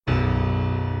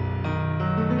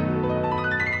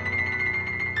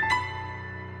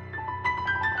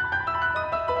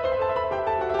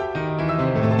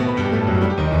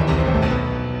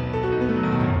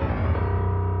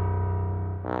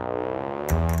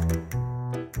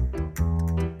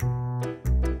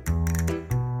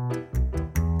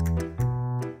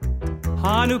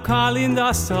Hanukkah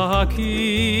linda staki,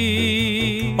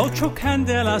 ocho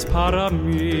candelas para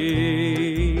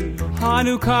mí.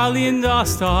 Hanukkah linda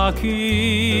staki,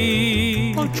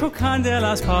 ocho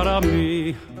candelas para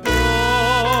mí.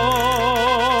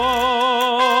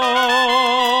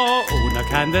 Una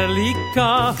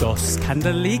candelica, dos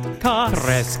candelicas,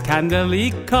 tres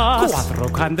candelicas, cuatro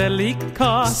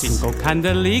candelicas, cinco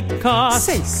candelicas,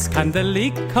 seis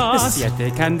candelicas,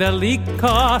 siete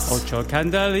candelicas, ocho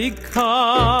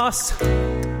candelicas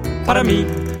para mí.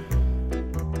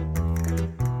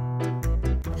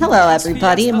 Hello,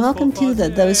 everybody, and welcome to the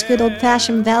Those Good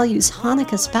Old-Fashioned Values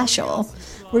Hanukkah special.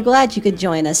 We're glad you could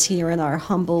join us here in our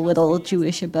humble little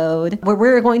Jewish abode, where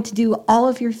we're going to do all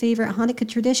of your favorite Hanukkah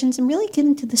traditions and really get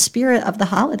into the spirit of the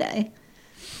holiday.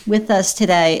 With us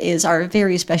today is our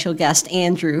very special guest,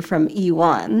 Andrew from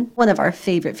E1, one of our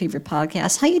favorite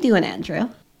podcasts. How you doing, Andrew?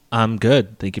 I'm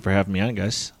good. Thank you for having me on,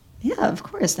 guys. Yeah, of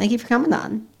course. Thank you for coming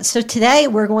on. So today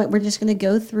we're just going to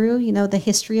go through, the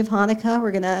history of Hanukkah.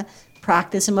 We're going to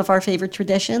practice some of our favorite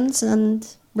traditions, and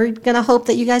we're going to hope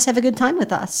that you guys have a good time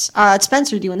with us.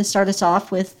 Spencer, do you want to start us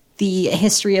off with the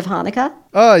history of Hanukkah?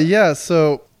 Yeah,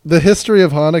 so the history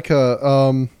of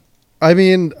Hanukkah,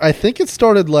 I think it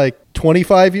started like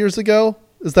 25 years ago.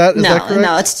 Is that correct?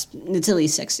 No, it's at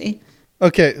least 60.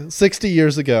 Okay, 60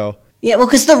 years ago. Yeah, well,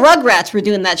 because the Rugrats were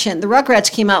doing that shit. The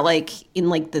Rugrats came out in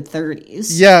the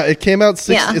 30s. Yeah, it came out.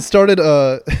 It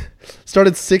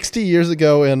started 60 years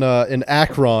ago in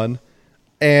Akron.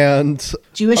 And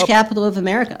Jewish capital of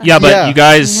America. Yeah, but you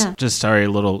guys, just sorry, a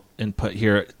little input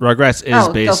here. Rugrats is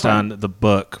based on the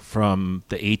book from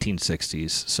the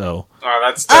 1860s. So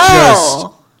that's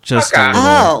just okay. a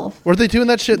little. Were they doing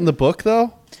that shit in the book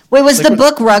though? Wait, was the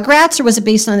book Rugrats or was it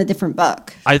based on a different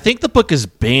book? I think the book is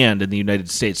banned in the United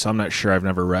States, so I'm not sure. I've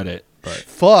never read it. But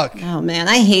fuck. Oh man,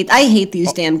 I hate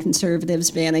these damn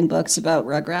conservatives banning books about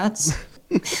Rugrats.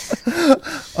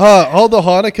 All the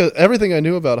Hanukkah, everything I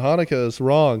knew about Hanukkah is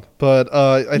wrong, but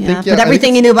I think but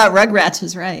everything you knew about Rugrats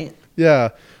was right. Yeah,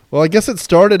 well, I guess it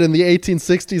started in the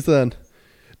 1860s. Then,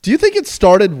 do you think it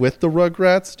started with the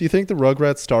Rugrats? Do you think the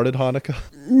Rugrats started Hanukkah?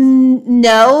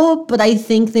 No, but I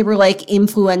think they were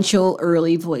influential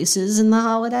early voices in the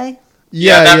holiday.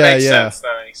 Yeah, that makes sense.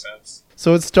 That makes sense.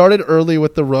 So it started early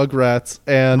with the Rugrats,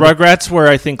 and Rugrats were,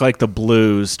 I think, like the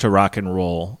blues to rock and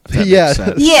roll. If that makes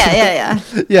sense. Yeah.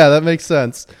 Yeah, that makes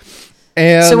sense.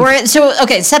 And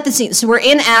set the scene. So we're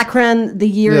in Akron. The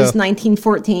year is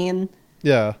 1914.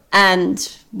 Yeah. And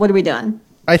what are we doing?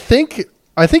 I think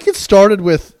it started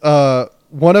with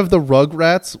one of the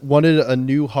Rugrats wanted a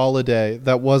new holiday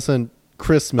that wasn't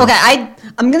Christmas. Okay,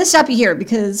 I'm going to stop you here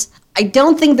because I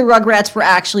don't think the Rugrats were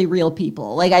actually real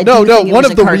people. One of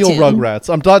the real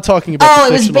Rugrats. I'm not talking about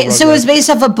the fictional Rugrats. So it was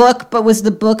based off a book, but was the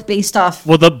book based off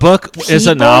Well, the book people? is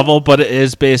a novel, but it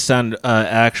is based on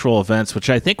actual events,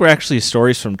 which I think were actually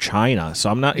stories from China.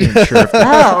 So I'm not even sure if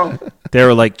they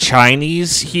were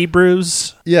Chinese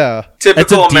Hebrews. Yeah.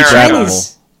 Typical American.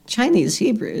 Chinese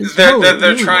Hebrews.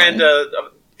 They're trying to...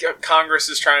 Congress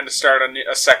is trying to start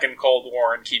a second Cold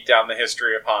War and keep down the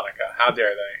history of Hanukkah. How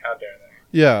dare they?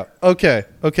 Yeah. Okay.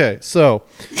 So,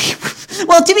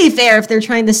 well, to be fair, if they're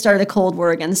trying to start a Cold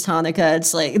War against Hanukkah,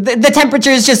 it's the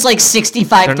temperature is just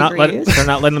 65 degrees. They're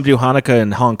not letting them do Hanukkah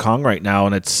in Hong Kong right now,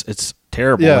 and it's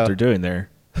terrible what they're doing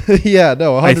there. Yeah.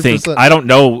 No. 100%. I don't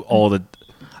know all the.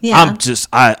 Yeah.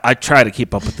 I try to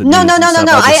keep up with the No. news.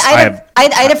 I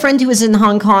had a friend who was in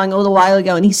Hong Kong a little while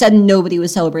ago, and he said nobody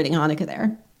was celebrating Hanukkah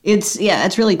there. It's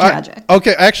really tragic.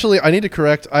 Okay, actually, I need to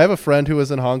correct. I have a friend who was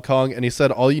in Hong Kong, and he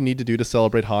said all you need to do to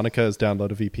celebrate Hanukkah is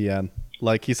download a VPN.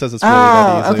 He says it's really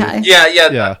that easy. Okay.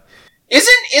 Yeah.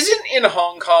 Isn't in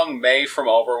Hong Kong May from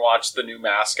Overwatch the new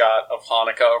mascot of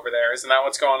Hanukkah over there? Isn't that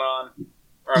what's going on?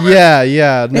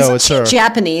 Yeah. No, it's her.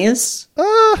 Japanese?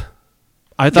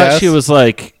 I thought she was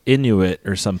Inuit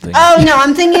or something. Oh no,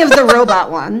 I'm thinking of the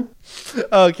robot one.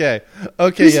 Okay.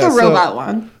 Who's the robot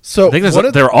one? So I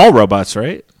think they're all robots,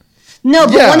 right? No,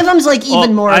 but one of them's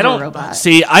even more of a robot.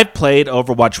 See, I played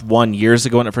Overwatch 1 years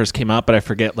ago when it first came out, but I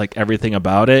forget everything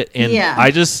about it. And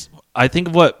I think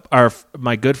of what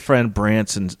my good friend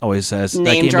Branson always says. Name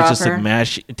that game dropper. is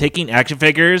just taking action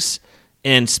figures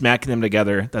and smacking them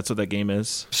together. That's what that game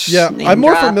is. Yeah, Name I'm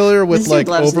more drop. familiar with This dude like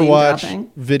loves name Overwatch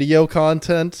dropping. video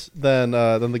content than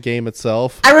the game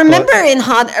itself. I remember in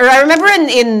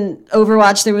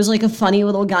Overwatch there was like a funny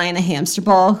little guy in a hamster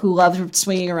ball who loved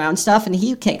swinging around stuff, and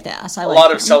he kicked ass. I A liked lot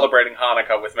him. of celebrating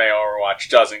Hanukkah with May Overwatch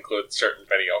does include certain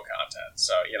video content.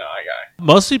 So,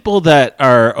 Most people that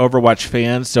are Overwatch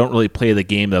fans don't really play the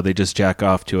game, though. They just jack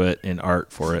off to it in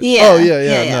art for it, Yeah. Oh,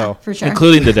 yeah, no. for sure.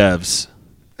 including the devs.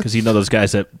 Because those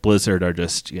guys at Blizzard are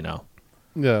just, Yeah.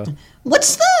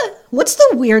 What's the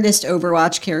weirdest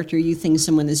Overwatch character you think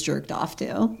someone has jerked off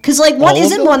to? Because like, what All of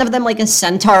isn't them? one of them like a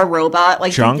centaur robot?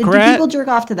 Like, do Junkrat? people jerk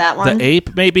off to that one? the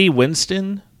ape, maybe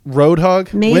Winston.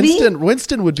 Roadhog? Maybe?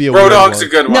 Winston would be a weird Roadhog's one. a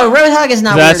good one. No, Roadhog is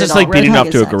not. That's weird just at all. like beating Roadhog up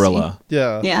is to a sexy. gorilla.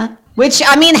 Yeah. Yeah. Which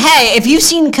I mean, hey, if you've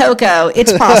seen Coco,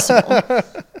 it's possible.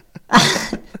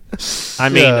 I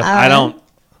mean, Yeah.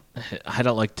 I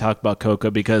don't like to talk about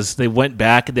Coco because they went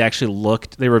back and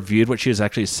they reviewed what she was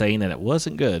actually saying, and it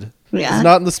wasn't good. Yeah. It's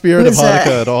not in the spirit of It was,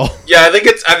 Hanukkah at all. Yeah, I think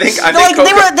Like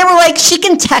Coco- they were like, she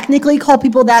can technically call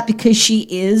people that because she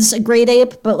is a great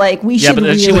ape, but like we Yeah, should but then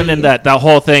really... she went in that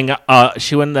whole thing.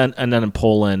 She went in, and then in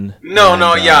Poland. No,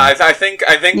 and, yeah, I think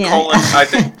Yeah. Colin. I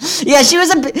think Yeah, she was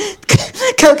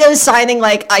Coco signing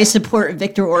like I support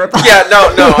Viktor Orban. yeah,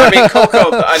 no. I mean,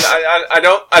 Coco.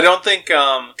 I don't think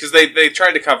because they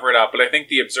tried to cover it up, but I think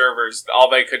the observers all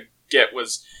they could get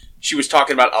was she was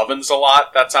talking about ovens a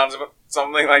lot. That sounds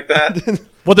something like that.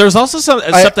 Well, there was also some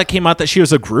stuff that came out that she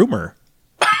was a groomer.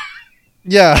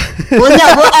 Yeah.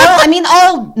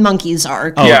 All monkeys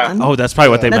are. Oh, Yeah. oh, that's probably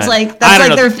what they That's meant. like their I don't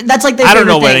know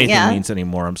favorite what thing, anything yeah. means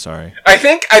anymore. I'm sorry. I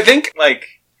think like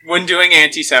when doing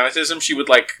anti-Semitism, she would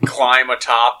like climb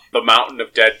atop the mountain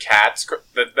of dead cats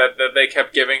that they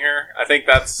kept giving her. I think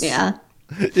that's Yeah.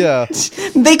 Yeah.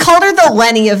 They called her the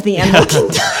Lenny of the Animal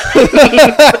Kingdom.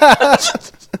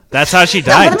 That's how she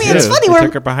died. but I mean, it's too. funny, They we're-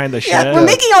 took her behind the Yeah, shed. we're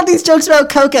making all these jokes about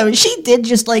Coco, and she did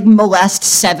just like molest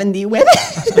 70 women.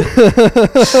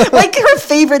 Like her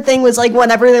favorite thing was like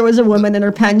whenever there was a woman in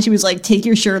her pen, she was like, "Take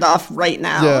your shirt off right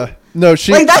now." Yeah. No,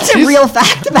 she. Like that's a she's- real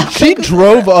fact about She Coco.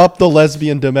 drove up the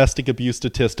lesbian domestic abuse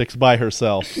statistics by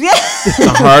herself. Yeah.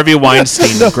 The Harvey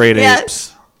Weinstein of great Yeah.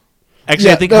 apes. Actually,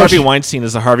 Yeah, I think no, Harvey she- Weinstein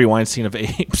is the Harvey Weinstein of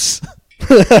apes.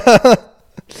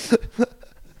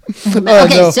 Okay,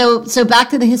 no. so back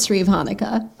to the history of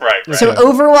Hanukkah. right. So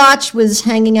Overwatch was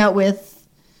hanging out with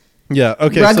Yeah.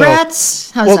 Okay.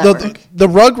 Rugrats. How's So, that well, work? the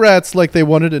Rugrats, like, they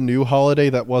wanted a new holiday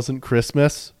that wasn't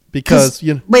Christmas because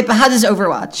Wait, but how does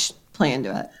Overwatch play into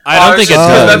it? I don't think it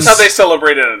That's does. how they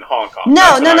celebrate it in Hong Kong. No,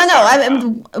 That's no, what no, was no.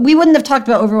 talking about. We wouldn't have talked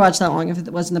about Overwatch that long if it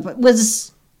wasn't the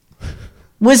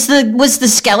was the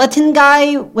skeleton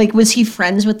guy like was he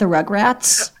friends with the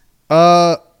Rugrats?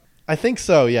 I think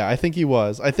so. Yeah, I think he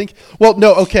was. I think. Well,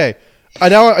 no. Okay.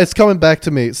 Now it's coming back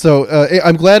to me. So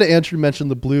I'm glad Andrew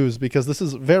mentioned the Blues because this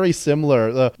is very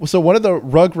similar. So one of the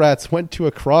Rugrats went to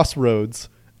a crossroads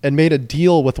and made a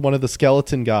deal with one of the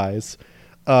skeleton guys,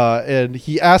 and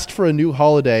he asked for a new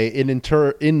holiday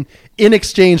in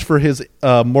exchange for his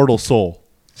mortal soul.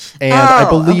 And I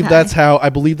believe okay. that's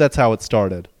how it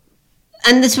started.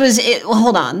 And this was it. Well,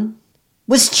 hold on.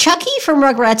 Was Chucky from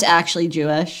Rugrats actually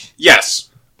Jewish? Yes,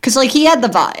 Because like he had the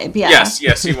vibe. Yeah.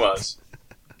 yes, he was.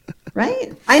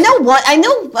 Right. I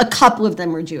know a couple of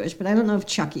them were Jewish, but I don't know if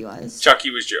Chucky was.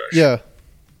 Chucky was Jewish. Yeah.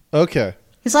 Okay.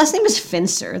 His last name is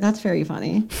Finster. That's very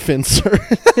funny. Finster.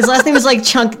 His last name is like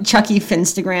Chucky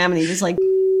Finstagram, and he just like.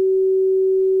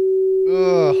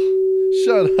 Ugh.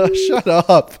 Shut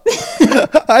up.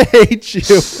 I hate you.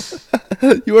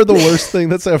 You are the worst thing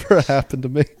that's ever happened to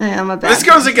me. I am a bad. This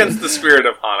goes against the spirit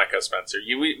of Hanukkah, Spencer.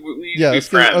 We Yeah, be it's 'cause-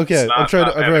 friends. okay. not- I'm trying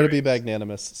not to be enemies.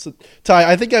 magnanimous. So,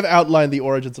 Ty, I think I've outlined the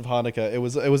origins of Hanukkah. It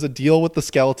was a deal with the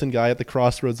skeleton guy at the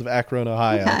crossroads of Akron,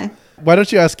 Ohio. Okay. Why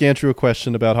don't you ask Andrew a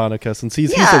question about Hanukkah since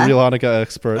he's Yeah. a real Hanukkah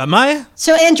expert? Am I?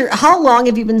 So Andrew, how long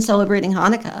have you been celebrating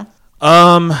Hanukkah?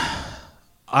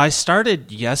 I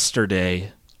started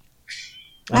yesterday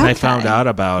when I Okay. found out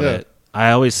about Yeah. it.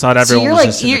 I always thought everyone you're was like-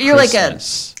 just into you're like a-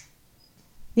 Christmas.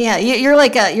 Yeah, you're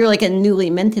like a newly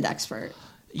minted expert.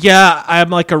 Yeah, I'm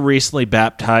like a recently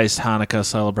baptized Hanukkah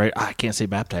celebrate. I can't say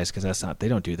baptized because that's not. They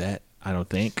don't do that. I don't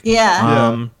think.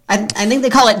 Yeah. I think they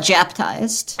call it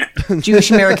Japtized, Jewish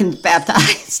American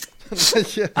baptized.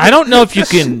 I don't know if you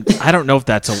can. I don't know if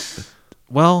that's a.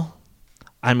 Well,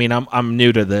 I mean, I'm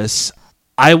new to this.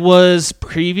 I was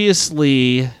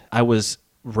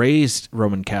raised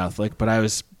Roman Catholic, but I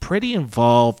was pretty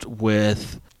involved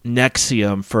with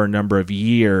Nexium for a number of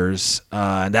years,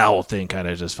 and that whole thing kind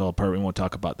of just fell apart. We won't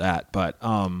talk about that, but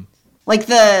Like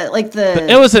the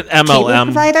it was an cable MLM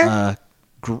provider?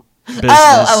 business.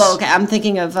 Oh, okay. I'm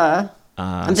thinking of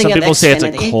I'm Some thinking of people say it's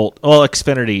a Xfinity. cult. Well,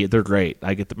 Xfinity, they're great.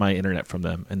 I get my internet from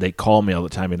them, and they call me all the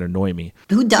time and annoy me.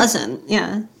 Who doesn't?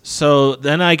 Yeah. So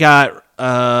then I got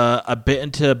a bit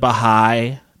into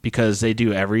Baha'i because they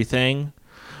do everything.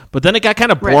 But then it got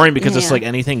kind of boring Right, because it's yeah. like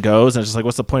anything goes, and it's just like,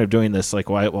 what's the point of doing this? Like,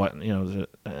 why?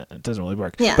 It doesn't really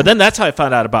work. Yeah. But then that's how I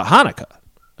found out about Hanukkah,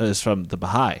 is from the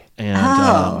Baha'i. And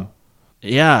Oh.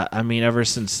 yeah, I mean, ever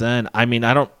since then, I mean,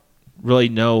 I don't really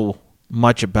know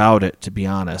much about it, to be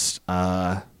honest.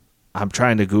 I'm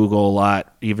trying to Google a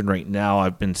lot. Even right now,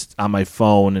 I've been on my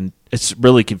phone, and it's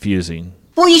really confusing.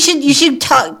 Well, you should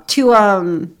talk to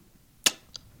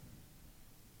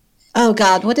Oh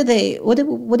God, what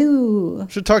do?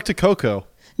 Should talk to Coco.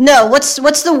 No, what's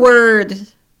the word?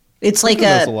 It's like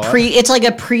knows a lot. it's like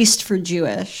a priest for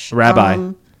Jewish.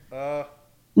 Rabbi.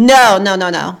 No.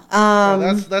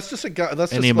 That's just a guy.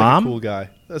 That's An just like imam? a cool guy.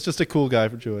 That's just a cool guy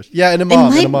for Jewish. Yeah, an It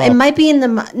imam. might be in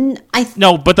the.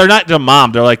 No, but they're not the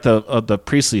mom. They're like the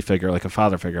priestly figure, like a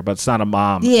father figure, but it's not a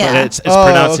mom. Yeah. But it's Oh,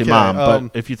 pronounced okay, imam.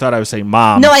 But if you thought I was saying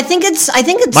mom, No, I think it's.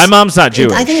 my mom's not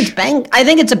Jewish. I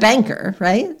think it's a banker,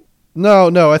 right?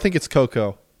 No, I think it's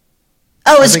Coco.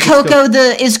 Oh, is think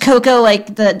it's Coco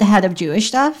like the head of Jewish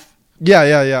stuff?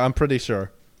 Yeah. I'm pretty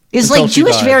sure. Is Until like she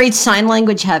Jewish died. very sign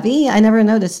language heavy? I never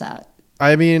noticed that.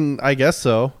 I mean, I guess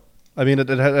so. I mean,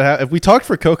 if we talked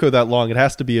for Coco that long, there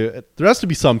has to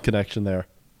be some connection there.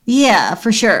 Yeah,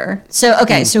 for sure. So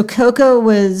okay, so Coco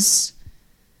was.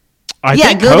 I Yeah,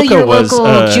 think go to Coco your was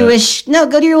local Jewish. No,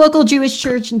 go to your local Jewish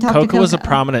church and talk to Coco Coco. was a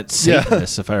prominent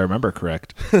Satanist, if I remember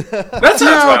correct. That sounds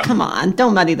No, about. come on,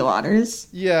 don't muddy the waters.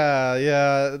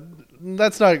 Yeah.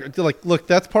 That's not like. Look,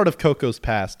 that's part of Coco's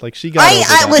past. Like she got. over I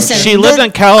that. listen. She lived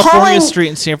on California calling- Street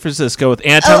in San Francisco with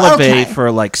Anton Oh, LaVey okay. for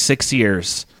like 6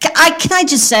 years. Can I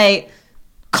just say,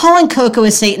 calling Coco a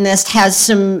Satanist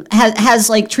has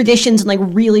like traditions and like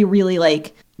really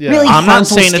like Yeah. really I'm not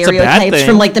harmful saying it's a bad stereotypes thing.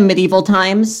 from like the medieval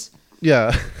times.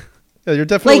 Yeah. Yeah, you're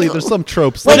definitely. Like- there's some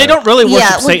tropes. Well, there. they don't really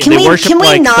worship Satan. They worship can we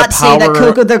like not the say that power.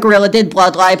 Coco the gorilla did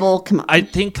blood libel? Come on. I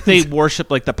think they worship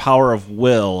like the power of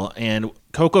will, and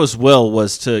Coco's will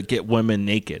was to get women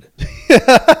naked.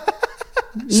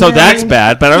 So that's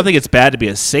bad, but I don't think it's bad to be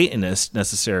a Satanist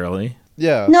necessarily.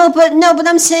 Yeah. No, but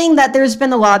I'm saying that there's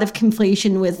been a lot of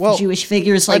conflation with Well, Jewish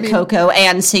figures like I mean- Coco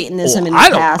and Satanism in the I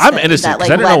don't. past. I'm that- innocent that, because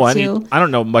like, I don't know led any. to- I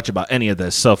don't know much about any of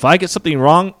this. So if I get something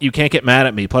wrong, you can't get mad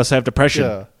at me. Plus, I have depression.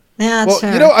 Yeah. Yeah, that's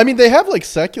Well, fair. I mean, they have like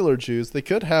secular Jews. They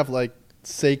could have like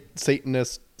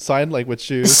Satanist sign language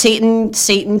Jews.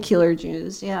 Satan killer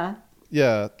Jews. Yeah.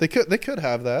 Yeah, they could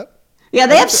have that. Yeah,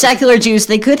 they have secular Jews.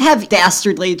 They could have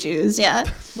dastardly Jews. Yeah.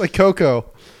 Like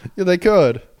Coco. Yeah, they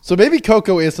could. So maybe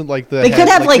Coco isn't like the. They could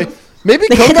have, like- maybe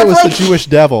they could Coco have, is like- the Jewish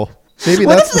devil. Maybe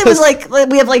What that's if it was like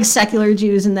we have like secular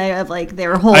Jews and they have like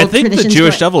their whole I think the traditions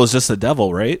Jewish going- devil is just the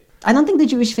devil, right? I don't think the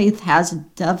Jewish faith has a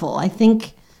devil. I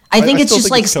think I it's still just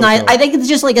think like it's Coco. I think it's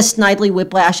just like a Snidely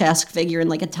Whiplash-esque figure in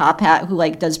like a top hat who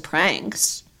like does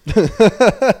pranks.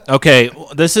 Okay,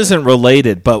 this isn't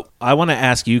related, but I want to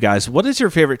ask you guys: what is your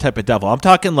favorite type of devil? I'm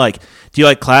talking like, do you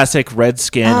like classic red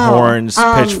skin, horns,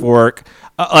 pitchfork?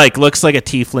 Like looks like a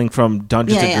tiefling from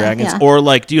Dungeons and Dragons, yeah. or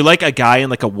like do you like a guy in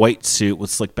like a white suit with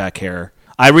slick back hair?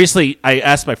 I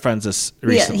asked my friends this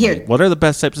recently. here. What are the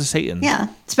best types of Satan? Yeah,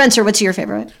 Spencer, what's your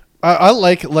favorite? I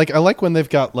like when they've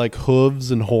got like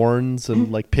hooves and horns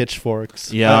and like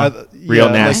pitchforks. Yeah, real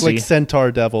nasty. like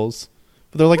centaur devils,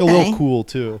 but they're like a Okay. little cool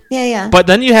too. Yeah. But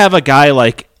then you have a guy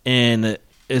like in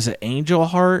is it Angel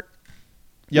Heart?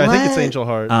 Yeah, I think it's What? Angel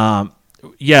Heart.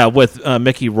 Yeah, with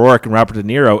Mickey Rourke and Robert De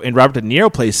Niro. And Robert De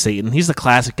Niro plays Satan. He's the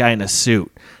classic guy in a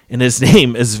suit. And his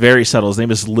name is very subtle. His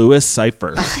name is Louis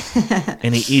Cypher.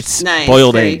 And he eats Nice,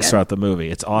 boiled very eggs good. throughout the movie.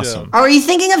 It's awesome. Are you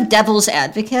thinking of Devil's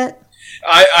Advocate?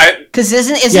 I Because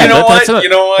isn't Yeah, You know that's what? You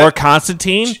know what? Or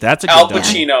Constantine. That's a good Al devil.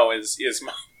 Pacino is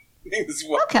my. Is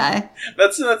what, okay?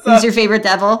 that's Who's your favorite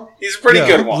devil? he's a pretty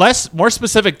Yeah. good one. More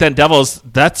specific than devils,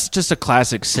 that's just a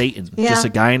classic Satan. Yeah. Just a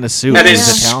guy in a suit. That He's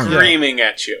is Italian. screaming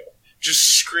at you,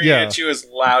 just screaming Yeah. at you as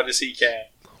loud as he can.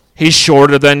 He's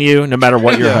shorter than you, no matter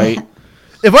what your Yeah. height.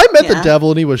 If I met Yeah. the devil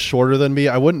and he was shorter than me,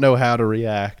 I wouldn't know how to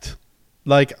react.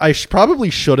 Like I probably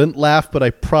shouldn't laugh, but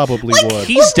I probably would.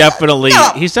 He's definitely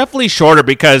No. shorter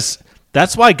because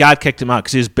that's why God kicked him out,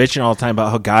 because he was bitching all the time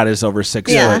about how God is over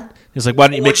 6 Yeah. foot. He's like, why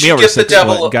don't you Would make me you over get the 6 foot?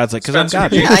 devil- And God's like, because I'm Spencer,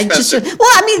 God. would you- I just well,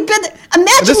 I mean, but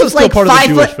imagine this if is still like part of the 5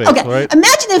 Jewish foot. faith, Okay, right?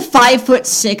 imagine if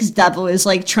 5'6" devil is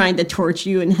like trying to torture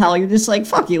you in hell. You're just like,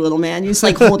 fuck you, little man. You're just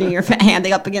like holding your hand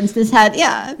up against his head.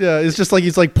 Yeah. Yeah, it's just like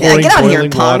he's like pouring get out here,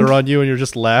 boiling punk. water on you, and you're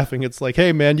just laughing. It's like,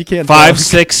 hey man, you can't.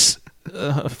 5'6",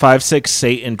 5'6"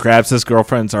 Satan grabs his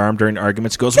girlfriend's arm during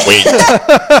arguments, goes, wait.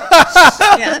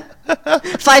 Yeah.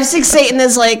 5'6" Satan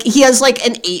is like, he has like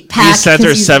an 8-pack. He sent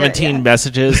her 17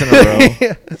 messages in a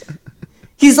row.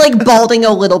 He's like balding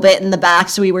a little bit in the back,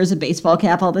 so he wears a baseball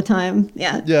cap all the time.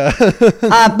 Yeah. Yeah.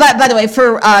 But by the way,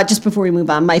 for just before we move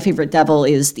on, my favorite devil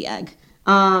is the egg.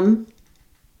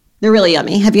 They're really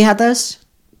yummy. Have you had those?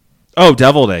 Oh,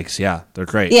 deviled eggs. Yeah, they're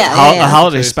great. Yeah, A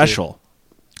holiday Tasty. special.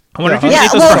 I wonder if you Yeah, can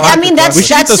eat those well, for I Hanukkah. mean that's We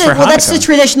should eat those for that's the Hanukkah.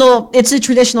 traditional. It's a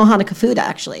traditional Hanukkah food,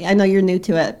 actually. I know you're new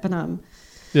to it, but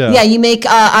yeah, you make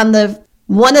on the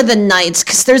one of the nights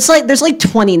because there's like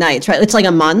 20 nights, right? It's like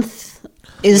a month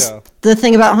is the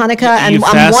thing about Hanukkah, And you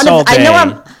I'm fast one all of. I know day, I'm.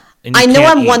 and you I know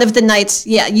can't I'm eat. one of the nights.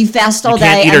 Yeah, you fast all You day.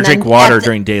 can't eat or and then drink water at the-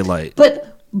 during daylight.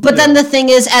 But then the thing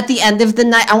is, at the end of the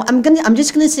night, I'm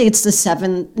just gonna say it's the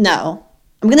 7th. No,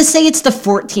 I'm gonna say it's the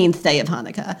 14th day of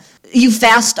Hanukkah. You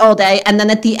fast all day, and then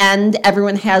at the end,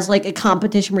 everyone has like a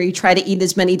competition where you try to eat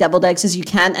as many deviled eggs as you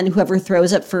can, and whoever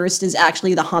throws it first is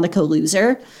actually the Hanukkah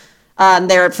loser.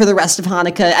 There for the rest of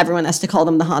Hanukkah, everyone has to call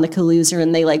them the Hanukkah loser,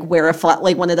 and they like wear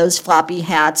like one of those floppy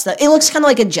hats that it looks kind of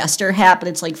like a jester hat, but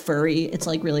it's like furry. It's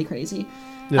like really crazy.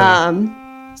 Yeah.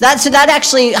 That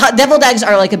actually, deviled eggs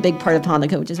are like a big part of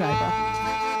Hanukkah, which is why I brought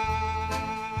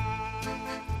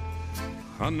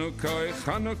Hanukkah,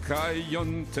 Hanukkah,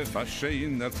 Jontef a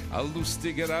schöner, a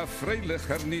lustiger, a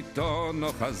freilicher, nicht da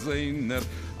noch a seiner.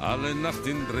 Alle Nacht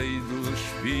in Bredel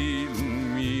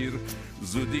spielen mir,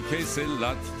 so die Käse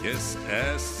Latjes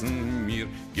essen mir.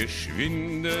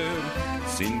 Geschwinder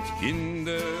sind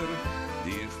Kinder,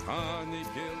 die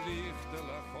Hanukkah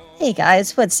Lichter. Hey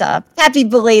guys, what's up? Happy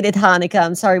belated Hanukkah.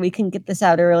 I'm sorry we couldn't get this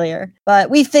out earlier, but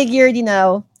we figured,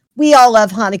 we all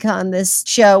love Hanukkah on this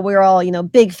show. We're all,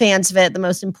 big fans of it, the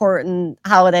most important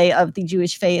holiday of the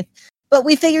Jewish faith. But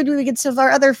we figured we would get some of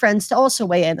our other friends to also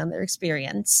weigh in on their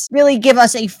experience, really give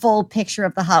us a full picture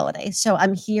of the holiday. So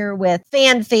I'm here with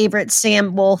fan favorite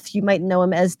Sam Wolf. You might know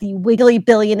him as the Wiggly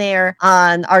Billionaire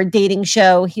on our dating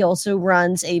show. He also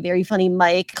runs a very funny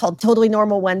mic called Totally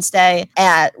Normal Wednesday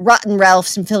at Rotten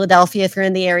Ralph's in Philadelphia if you're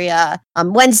in the area.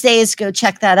 On Wednesdays, go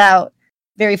check that out.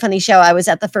 Very funny show. I was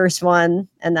at the first one,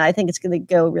 and I think it's going to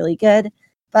go really good.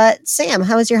 But Sam,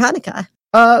 how was your Hanukkah?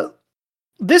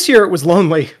 This year it was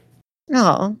lonely.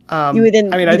 Oh, I you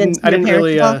didn't. mean, you I didn't see your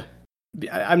really. parents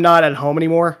I'm not at home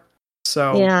anymore, so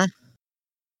at all? Yeah.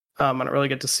 I don't really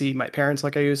get to see my parents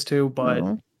like I used to. But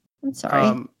Oh, I'm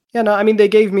sorry. yeah, no, I mean they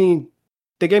gave me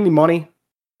money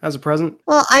as a present.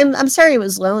 Well, I'm sorry it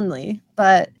was lonely,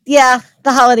 but yeah,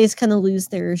 the holidays kind of lose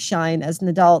their shine as an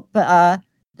adult. But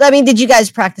I mean, did you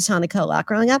guys practice Hanukkah a lot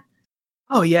growing up?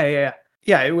 Oh yeah.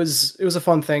 It was a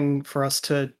fun thing for us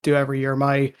to do every year.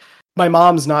 My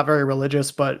mom's not very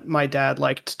religious, but my dad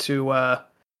liked to,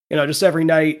 just every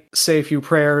night say a few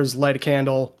prayers, light a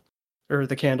candle, or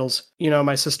the candles.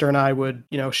 My sister and I would,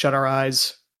 shut our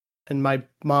eyes, and my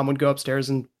mom would go upstairs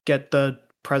and get the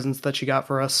presents that she got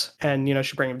for us, and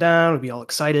she'd bring them down. We'd be all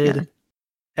excited. Yeah.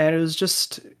 And it was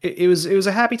just, it was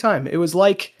a happy time. It was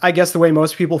like, I guess the way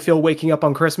most people feel waking up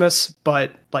on Christmas,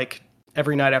 but like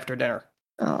every night after dinner.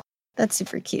 Oh, that's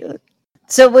super cute.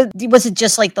 So was it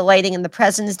just like the lighting and the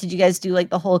presents? Did you guys do like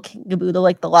the whole caboodle,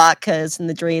 like the latkes and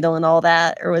the dreidel and all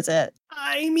that, or was it?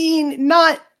 I mean,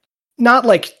 not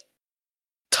like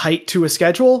tight to a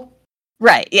schedule.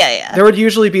 Right. Yeah. There would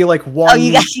usually be like one. Oh,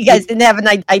 you guys didn't have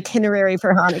an itinerary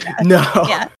for Hanukkah. No.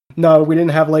 Yeah. No, we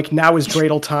didn't have like now is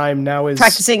dreidel time. Now is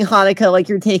Practicing Hanukkah like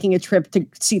you're taking a trip to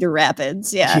Cedar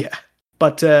Rapids. Yeah. Yeah.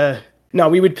 But no,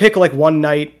 we would pick like one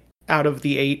night out of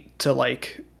the 8 to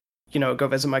like, go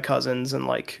visit my cousins, and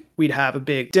like we'd have a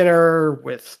big dinner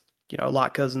with,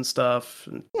 latkes and stuff.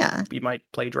 And Yeah. we might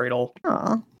play dreidel.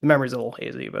 Oh. The memory's a little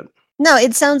hazy, but No,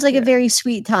 it sounds like a Yeah. very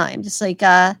sweet time. Just like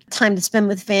time to spend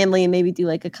with family and maybe do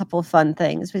like a couple of fun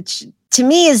things, which to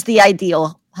me is the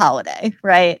ideal holiday,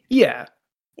 right? yeah.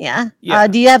 Yeah. Yeah.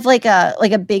 Do you have like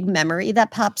a big memory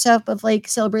that pops up of like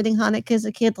celebrating Hanukkah as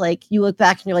a kid? Like you look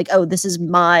back and you're like, oh, this is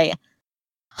my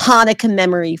Hanukkah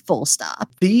memory, full stop.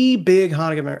 The big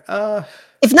Hanukkah memory.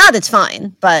 If not, it's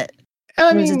fine. But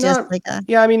I was mean, it just not, like a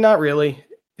yeah, I mean, not really.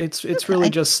 It's really Okay.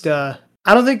 just. I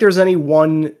don't think there's any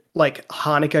one like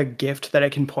Hanukkah gift that I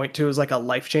can point to as like a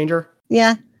life changer.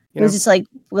 yeah? It You was know? just like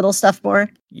little stuff more.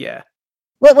 Yeah.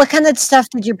 What kind of stuff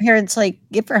did your parents like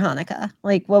give for Hanukkah?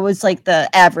 Like what was like the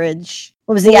average?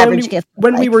 What was the Well, average gift?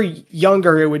 When we like? were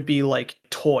younger, it would be like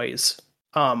toys.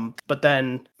 But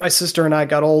then my sister and I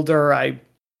got older. I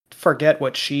forget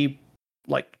what she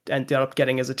like ended up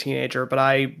getting as a teenager, but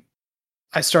I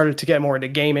started to get more into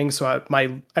gaming. So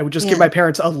I would just give Yeah. my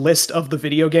parents a list of the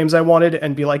video games I wanted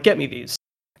and be like, get me these.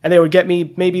 And they would get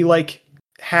me maybe like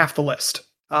half the list.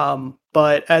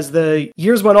 But as the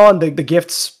years went on, the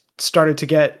gifts started to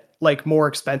get like more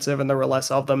expensive and there were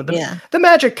less of them. And Yeah. the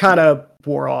magic kind of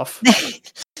wore off.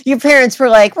 Your parents were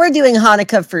like, we're doing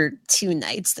Hanukkah for 2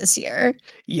 nights this year.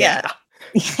 Yeah.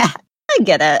 Yeah, I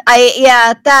get it.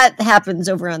 That happens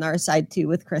over on our side too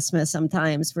with Christmas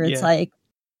sometimes, where it's Yeah. like,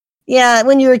 yeah,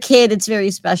 when you're a kid, it's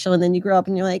very special, and then you grow up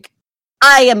and you're like,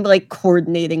 I am like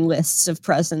coordinating lists of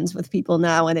presents with people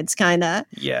now, and it's kind of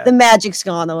Yeah. the magic's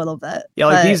gone a little bit. Yeah,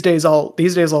 like But- these days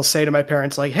I'll say to my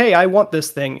parents like, "Hey, I want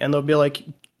this thing." And they'll be like,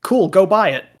 "Cool, go buy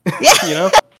it." Yeah, You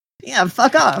know? yeah,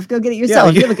 fuck off, go get it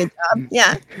yourself. you- You have a good job.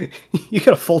 Yeah, You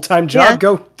got a full-time job, Yeah.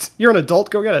 go. You're an adult,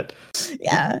 go get it.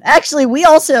 yeah. Actually, we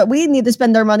need to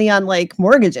spend our money on like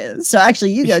mortgages. So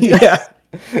actually, you go do it.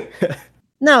 Yeah.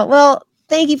 No, well,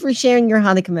 thank you for sharing your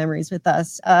Hanukkah memories with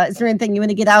us. Is there anything you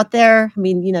want to get out there? I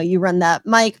mean, you run that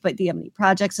mic, but do you have any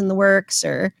projects in the works,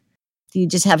 or do you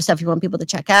just have stuff you want people to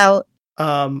check out?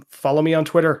 Follow me on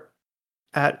Twitter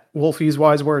at Wolfie's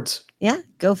Wise Words. Yeah,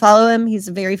 go follow him. He's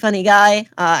a very funny guy.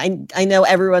 I know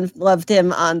everyone loved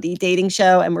him on the dating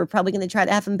show, and we're probably going to try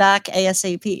to have him back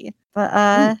ASAP.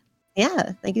 But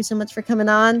yeah, thank you so much for coming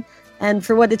on. And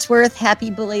for what it's worth, happy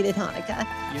belated Hanukkah.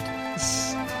 You too.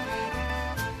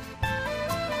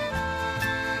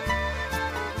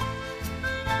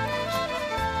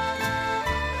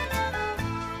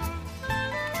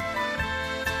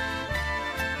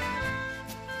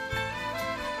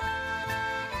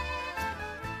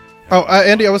 Oh,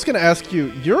 Andy, I was going to ask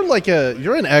you. You're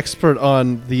an expert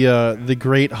on the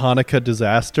Great Hanukkah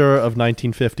disaster of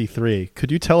 1953. Could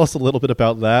you tell us a little bit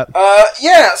about that?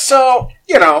 Yeah, so,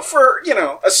 for,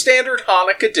 a standard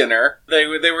Hanukkah dinner, they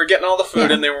were getting all the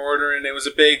food and they were ordering. It was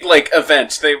a big,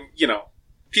 event. They,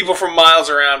 people from miles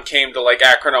around came to,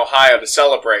 Akron, Ohio to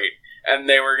celebrate, and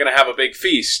they were going to have a big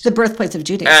feast. The birthplace of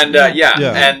Judaism.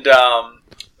 And,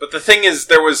 but the thing is,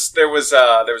 there was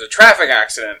a traffic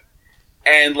accident,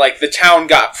 and, the town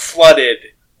got flooded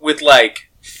with,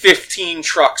 15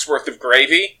 trucks worth of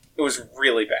gravy. It was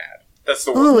really bad. That's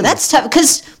the Ooh, word. that's tough.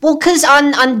 Because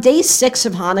on day 6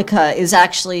 of Hanukkah is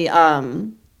actually, I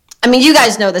mean, you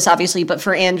guys know this obviously, but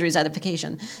for Andrew's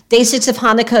edification, day 6 of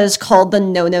Hanukkah is called the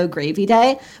no gravy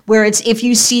day, where it's if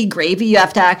you see gravy, you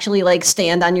have to actually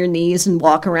stand on your knees and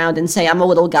walk around and say, "I'm a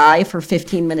little guy" for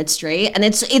 15 minutes straight, and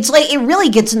it's it really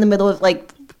gets in the middle of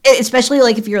especially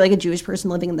if you're a Jewish person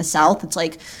living in the South, it's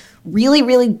really,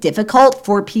 really difficult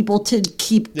for people to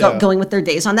keep going with their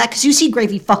days on that, because you see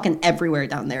gravy fucking everywhere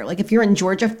down there. If you're in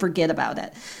Georgia, forget about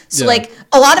it. So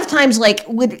a lot of times,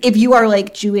 if you are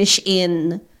Jewish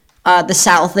in the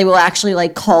South, they will actually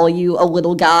call you a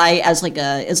little guy as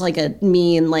a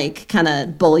mean kind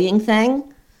of bullying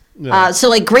thing. Yeah.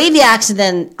 So gravy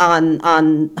accident on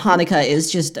Hanukkah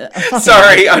is just a fucking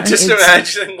Sorry, nightmare. I'm just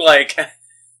imagining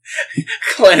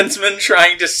Klansmen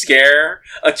trying to scare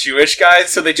a Jewish guy,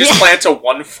 so they just plant a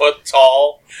 1 foot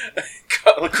tall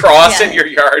cross in your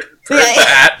yard and burn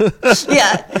that.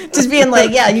 Yeah, just being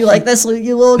you like this,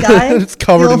 you little guy? It's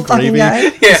covered You in little fucking gravy.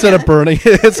 guy? Instead of burning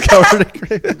it, it's covered in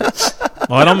gravy.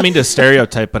 Well, I don't mean to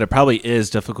stereotype, but it probably is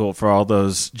difficult for all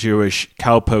those Jewish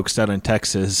cowpokes down in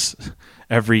Texas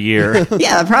every year.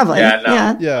 Yeah, probably. Yeah,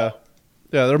 no. Yeah.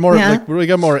 Yeah, they're more Yeah. we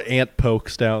got more ant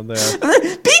pokes down there.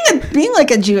 Being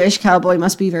a Jewish cowboy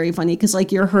must be very funny, because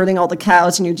you're herding all the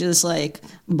cows and you're just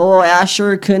boy, I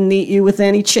sure couldn't eat you with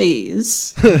any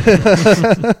cheese.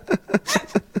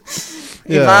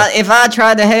 If I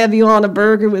tried to have you on a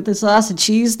burger with a slice of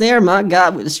cheese there, my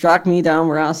God would have struck me down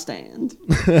where I stand.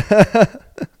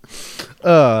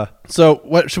 So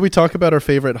what should we talk about our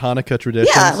favorite Hanukkah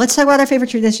traditions? Yeah, let's talk about our favorite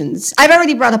traditions. I've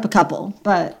already brought up a couple,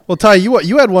 but Well, Ty,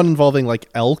 you had one involving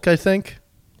elk, I think.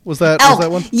 Was that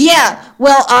one? Yeah.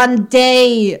 Well, on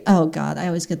day, oh God, I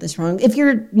always get this wrong. If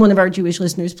you're one of our Jewish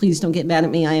listeners, please don't get mad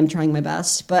at me. I am trying my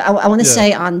best. But I want to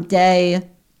say on day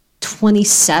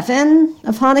 27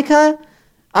 of Hanukkah,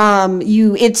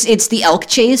 it's the elk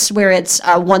chase, where it's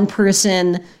one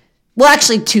person. Well,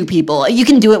 actually, 2 people. You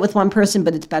can do it with one person,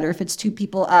 but it's better if it's 2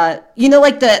 people.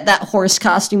 That horse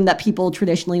costume that people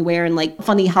traditionally wear in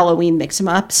funny Halloween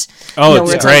mix-em-ups. Oh,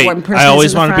 where it's great. one person I is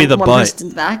always in the want to be front, the one butt. person's in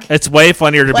the back. It's way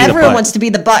funnier to be the Everyone butt. wants to be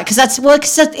the butt, because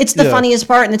it's the funniest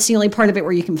part, and it's the only part of it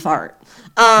where you can fart.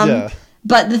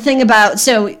 But the thing about,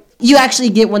 so you actually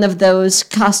get one of those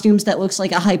costumes that looks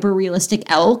like a hyper realistic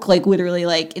elk, literally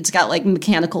it's got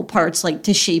mechanical parts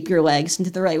to shape your legs into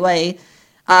the right way.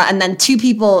 And then 2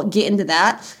 people get into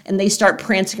that, and they start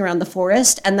prancing around the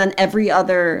forest, and then every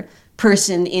other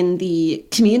person in the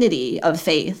community of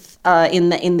faith in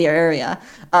the area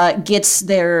gets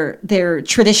their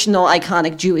traditional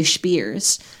iconic Jewish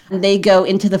spears. And they go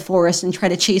into the forest and try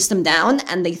to chase them down,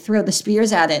 and they throw the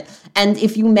spears at it. And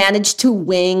if you manage to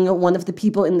wing one of the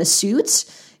people in the suits,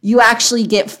 you actually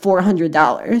get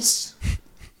 $400.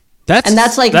 That's And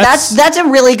that's a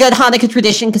really good Hanukkah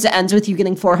tradition because it ends with you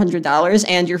getting $400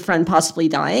 and your friend possibly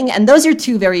dying, and those are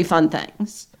two very fun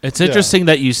things. It's interesting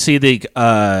that you see the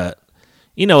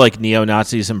like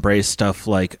neo-Nazis embrace stuff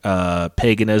like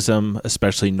paganism,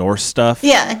 especially Norse stuff.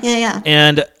 Yeah.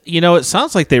 And it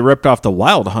sounds like they ripped off the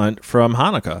Wild Hunt from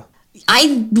Hanukkah.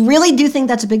 I really do think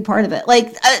that's a big part of it.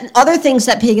 Like other things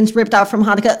that pagans ripped off from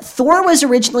Hanukkah, Thor was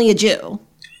originally a Jew.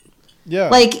 Yeah.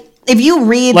 Like if you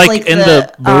read like in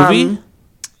the movie,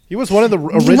 he was one of the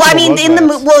original. Well, I mean,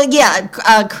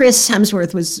 Rugrats. Chris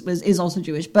Hemsworth is also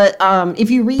Jewish, but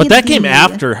if you read, that came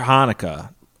after Hanukkah,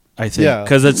 I think, Yeah.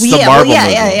 because it's the Marvel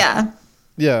movie.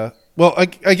 Yeah. Well,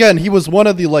 again, he was one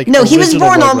of the No, he was original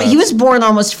born Rugrats. He was born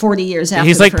almost 40 years after.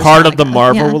 He's the like first part of the Hanukkah.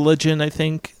 Marvel Yeah. religion, I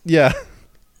think. Yeah.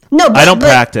 No, but, I don't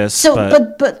practice. So,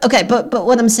 but but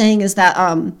what I'm saying is that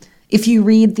if you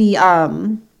read the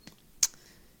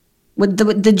with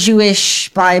the Jewish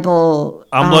Bible,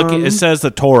 I'm looking. It says the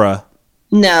Torah.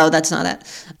 No, that's not it.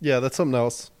 Yeah, that's something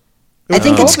else. I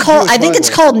think it's called. I think it's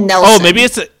called Nelson. Oh, maybe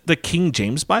it's the King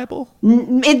James Bible.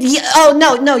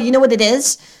 No. You know what it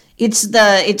is? It's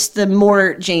the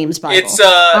Mort James Bible. It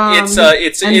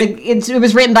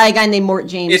was written by a guy named Mort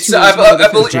James. It's who was I one of the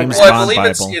believe James first- Bond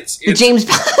Bible. the James.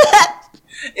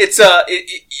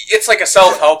 It's like a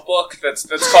self-help book that's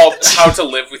called How to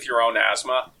Live with Your Own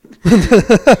Asthma.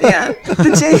 Yeah,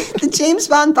 the James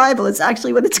Bond Bible is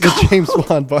actually what it's called. James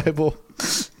Bond Bible.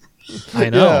 I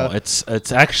know. Yeah.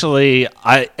 It's actually.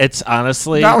 It's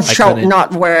honestly. Thou I shalt couldn't-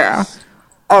 not wear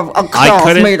a I cloth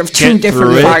couldn't made of get two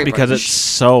different through it fibers. because it's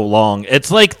so long.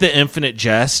 It's like the Infinite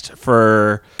Jest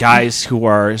for guys who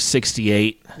are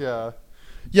 68. Yeah.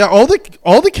 Yeah, all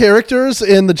the characters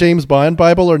in the James Bond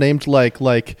Bible are named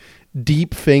like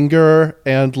Deep Finger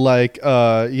and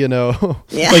extravagant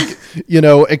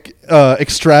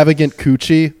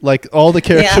coochie. Like all the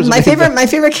characters. my favorite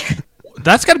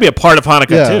That's got to be a part of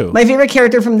Hanukkah Yeah. too. my favorite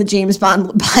character from the James Bond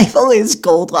Bible is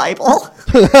Gold Libel.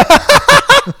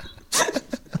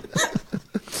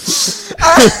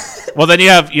 Well, then you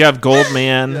have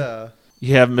Goldman. Yeah.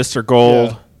 You have Mr.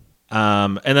 Gold.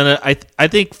 And then I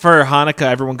think for Hanukkah,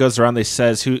 everyone goes around. They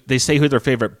say who their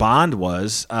favorite Bond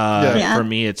was. Yeah. For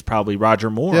me, it's probably Roger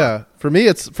Moore. Yeah. For me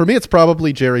it's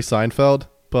probably Jerry Seinfeld,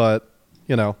 but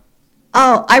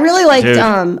Oh, I really liked Dude.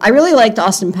 I really liked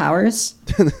Austin Powers.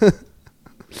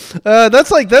 that's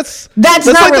That's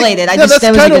not like related. Yeah, that was that's a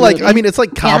kind of good like movie. I mean, it's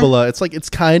like Kabbalah. It's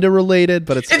kind of related,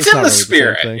 but it's It's not in really the same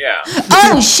spirit, thing. yeah.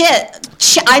 Oh shit!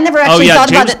 I never Oh actually yeah, thought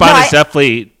James about Bond it.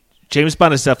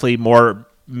 is definitely more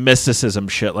mysticism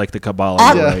shit like the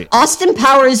Kabbalah. Right? Austin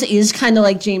Powers is kind of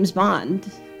like James Bond.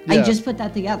 I Yeah. just put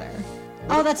that together.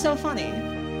 Oh, that's so funny.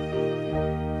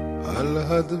 על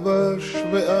הדבש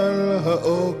ועל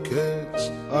העוקץ,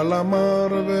 על המר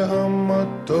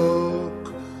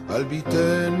והמתוק, על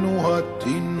ביתנו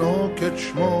התינוקת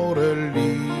שמור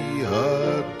לי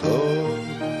הטוב,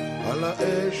 על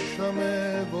האש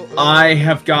המבוערת. I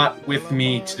have got with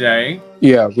me today.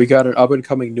 Yeah, we got an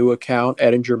up-and-coming new account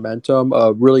at Ingermentum.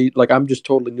 Really, I'm just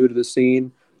totally new to the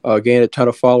scene. Gained a ton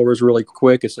of followers really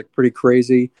quick. It's pretty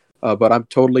crazy. But I'm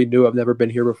totally new. I've never been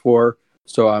here before.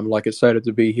 So I'm excited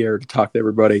to be here to talk to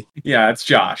everybody. Yeah, it's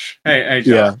Josh. Hey, Josh.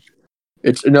 Yeah.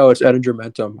 It's at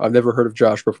Ingermentum. I've never heard of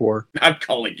Josh before. I'm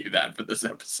calling you that for this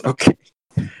episode. Okay.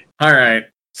 All right.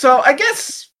 So I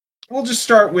guess we'll just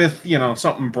start with,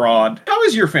 something broad. How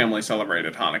has your family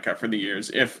celebrated Hanukkah for the years?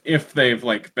 If they've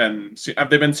have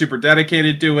they been super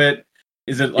dedicated to it?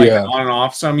 Is it on and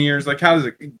off some years? How does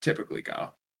it typically go?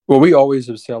 Well, we always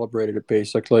have celebrated it,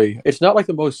 basically. It's not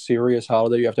the most serious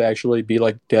holiday you have to actually be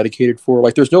dedicated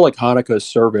for. There's no Hanukkah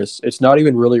service. It's not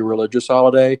even really a religious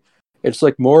holiday. It's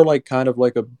more kind of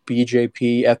a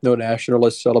BJP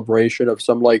ethno-nationalist celebration of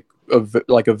some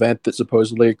event that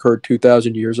supposedly occurred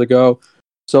 2,000 years ago.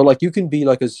 So you can be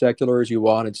as secular as you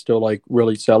want and still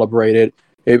really celebrate it.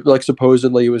 It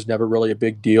supposedly it was never really a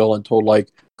big deal until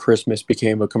Christmas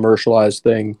became a commercialized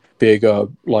thing, big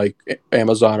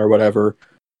Amazon or whatever.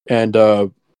 And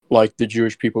the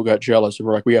Jewish people got jealous and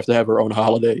were we have to have our own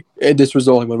holiday. And this was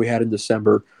the only one we had in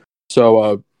December.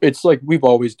 So it's we've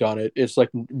always done it. It's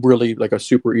really a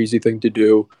super easy thing to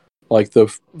do.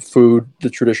 The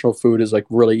traditional food is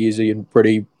really easy and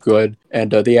pretty good.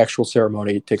 And the actual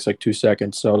ceremony takes 2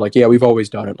 seconds. So yeah, we've always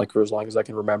done it for as long as I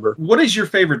can remember. What is your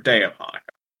favorite day of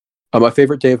Hanukkah? My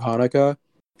favorite day of Hanukkah?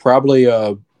 Probably,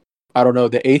 I don't know,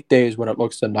 the 8th day is when it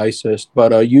looks the nicest.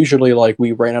 But usually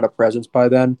we ran out of presents by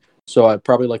then. So I'd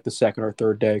probably the 2nd or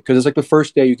 3rd day. Because it's the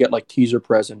first day you get teaser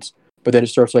presents. But then it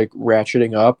starts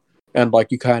ratcheting up. And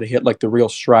you kind of hit the real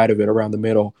stride of it around the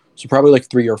middle. So probably like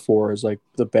 3 or 4 is like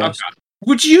the best. Okay.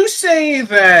 Would you say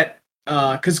that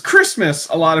because Christmas,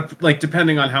 a lot of like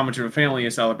depending on how much of a family you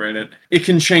celebrate it, it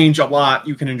can change a lot.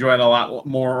 You can enjoy it a lot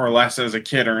more or less as a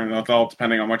kid or an adult,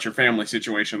 depending on what your family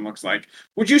situation looks like.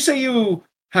 Would you say you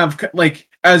have like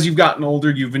as you've gotten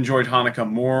older, you've enjoyed Hanukkah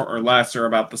more or less or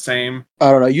about the same?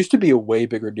 I don't know. It used to be a way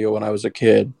bigger deal when I was a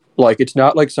kid. Like, it's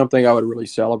not like something I would really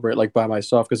celebrate like by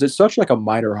myself because it's such like a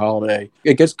minor holiday.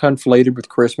 It gets conflated with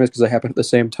Christmas because they happen at the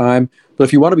same time. But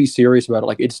if you want to be serious about it,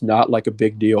 like it's not like a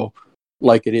big deal.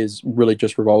 Like it is really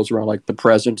just revolves around like the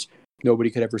presents.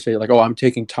 Nobody could ever say like, oh, I'm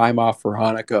taking time off for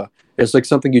Hanukkah. It's like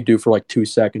something you do for like 2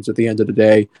 seconds at the end of the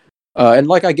day. And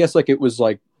like, I guess like it was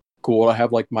like cool to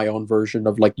have like my own version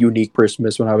of like unique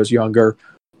Christmas when I was younger.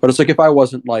 But it's like if I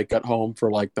wasn't like at home for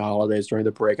like the holidays during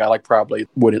the break, I like probably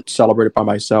wouldn't celebrate it by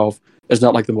myself. It's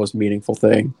not like the most meaningful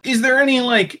thing. Is there any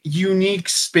like unique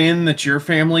spin that your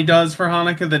family does for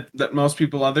Hanukkah that most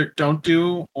people don't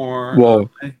do? Or well,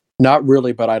 not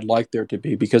really, but I'd like there to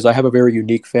be because I have a very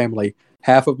unique family.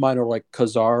 Half of mine are like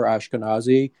Khazar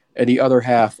Ashkenazi, and the other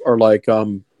half are like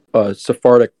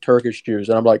Sephardic Turkish Jews.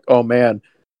 And I'm like, oh man,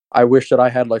 I wish that I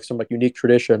had like some like unique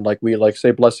tradition, like we like say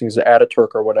blessings to Ataturk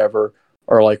or whatever.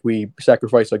 Or like we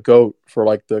sacrifice a goat for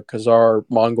like the Khazar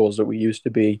Mongols that we used to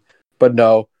be. But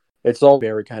no, it's all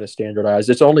very kind of standardized.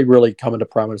 It's only really come into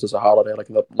prominence as a holiday like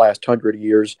in the last 100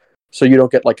 years. So you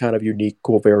don't get like kind of unique,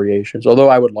 cool variations. Although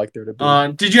I would like there to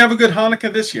be. Did you have a good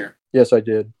Hanukkah this year? Yes, I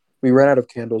did. We ran out of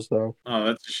candles though. Oh,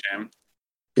 that's a shame.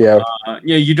 Yeah.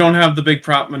 Yeah, you don't have the big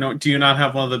prop menorah. Do you not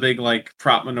have one of the big like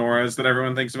prop menorahs that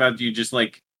everyone thinks about? Do you just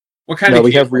like what kind of? No,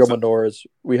 we have real menorahs.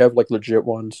 We have like legit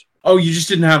ones. Oh, you just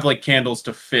didn't have like candles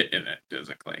to fit in it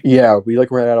physically. Yeah, we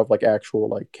like ran out of like actual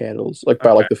like candles like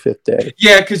by like the 5th day.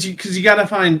 Yeah, because you gotta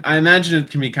find. I imagine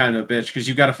it can be kind of a bitch because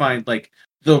you gotta find like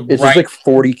it's just like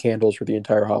 40 candles for the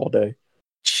entire holiday.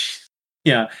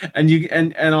 Yeah,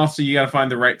 and also you gotta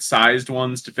find the right sized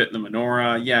ones to fit in the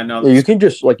menorah. Yeah, no, you can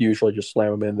just like usually just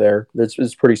slam them in there.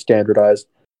 It's pretty standardized.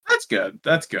 That's good.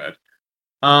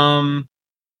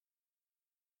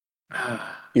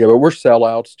 Yeah, but we're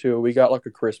sellouts too. We got like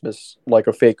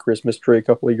a fake Christmas tree a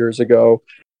couple of years ago.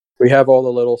 We have all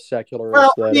the little secular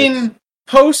aesthetics. I mean,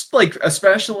 post like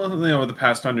especially over the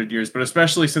past 100 years, but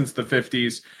especially since the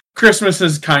 50s, Christmas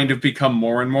has kind of become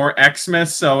more and more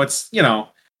Xmas. So it's you're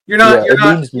not. It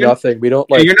means nothing. We don't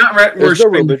like. You're not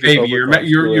worshiping the baby.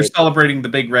 You're celebrating the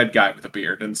big red guy with a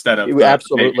beard instead of.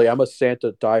 Absolutely, I'm a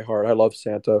Santa diehard. I love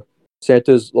Santa.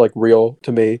 Santa's like real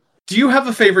to me. Do you have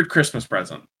a favorite Christmas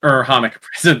present or Hanukkah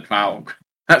present? Wow,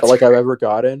 I've ever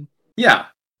gotten. Yeah,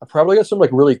 I probably got some like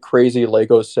really crazy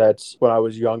Lego sets when I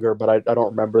was younger, but I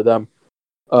don't remember them.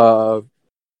 I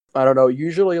don't know.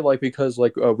 Usually, like because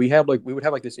like we would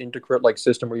have like this integrate like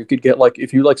system where you could get like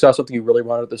if you like saw something you really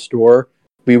wanted at the store,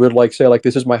 we would like say like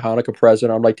this is my Hanukkah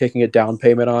present. I'm like taking a down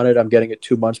payment on it. I'm getting it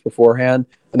 2 months beforehand,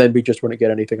 and then we just wouldn't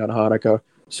get anything on Hanukkah.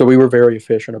 So we were very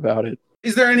efficient about it.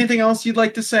 Is there anything else you'd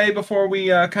like to say before we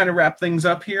kind of wrap things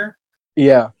up here?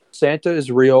 Yeah, Santa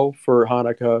is real for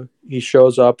Hanukkah. He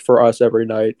shows up for us every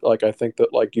night. Like I think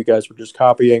that like you guys were just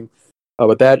copying,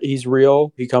 but that he's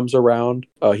real. He comes around.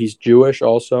 He's Jewish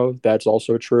also. That's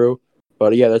also true.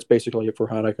 But yeah, that's basically it for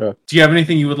Hanukkah. Do you have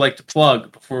anything you would like to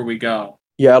plug before we go?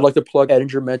 Yeah, I'd like to plug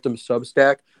Edingermentum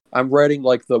Substack. I'm writing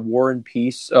like the War and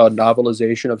Peace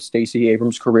novelization of Stacey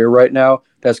Abrams' career right now.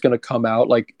 That's going to come out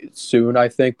like soon, I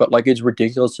think. But like it's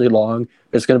ridiculously long.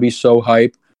 It's going to be so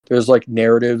hype. There's like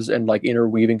narratives and like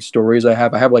interweaving stories I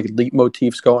have like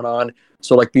leitmotifs going on.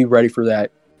 So like be ready for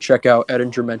that. Check out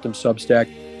Edingermentum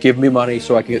Substack. Give me money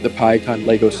so I can get the PyCon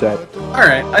Lego set. All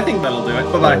right, I think that'll do it.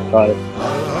 Bye-bye. Bye.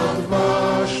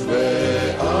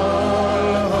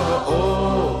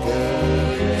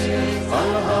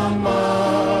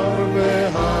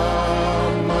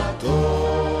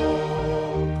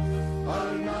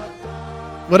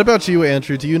 What about you,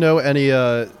 Andrew? Do you know any?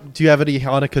 Do you have any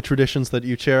Hanukkah traditions that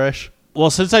you cherish? Well,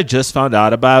 since I just found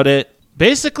out about it,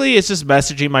 basically it's just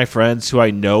messaging my friends who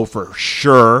I know for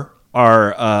sure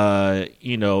are,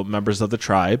 members of the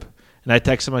tribe, and I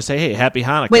text them. I say, "Hey, happy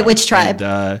Hanukkah!" Wait, which tribe?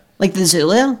 And, like the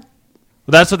Zulu? Well,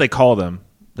 that's what they call them.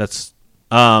 That's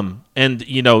people.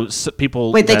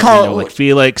 Wait, they that, call like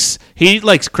Felix. He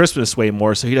likes Christmas way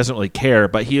more, so he doesn't really care.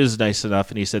 But he was nice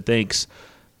enough, and he said, "Thanks."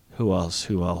 Who else?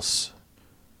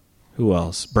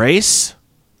 Brace?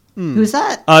 Who's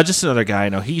that? Just another guy I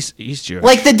know. He's Jewish.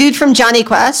 Like the dude from Johnny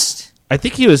Quest? I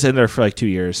think he was in there for like 2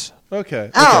 years.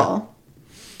 Okay. Oh.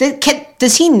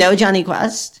 Does he know Johnny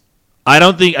Quest?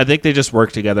 I think they just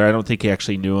worked together. I don't think he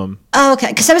actually knew him. Oh, okay.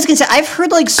 Because I was going to say, I've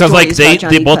heard like stories like about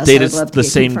Johnny they both Quest dated that I'd love to the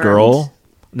get same confirmed. girl.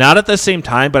 Not at the same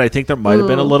time, but I think there might have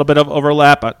been a little bit of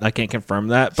overlap. I can't confirm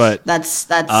that, but That's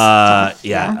tough,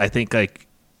 yeah, I think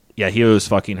he was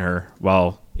fucking her.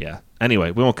 Well, yeah.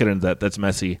 Anyway, we won't get into that. That's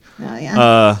messy. Oh,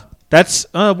 yeah. That's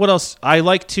what else? I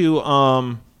like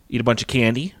to eat a bunch of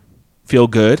candy, feel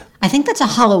good. I think that's a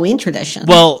Halloween tradition.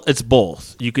 Well, it's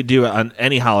both. You could do it on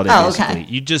any holiday. Basically.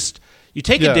 Okay. You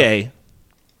take a day,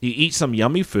 you eat some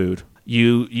yummy food,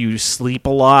 you sleep a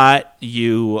lot,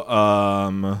 you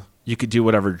could do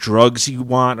whatever drugs you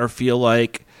want or feel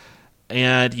like,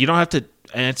 and you don't have to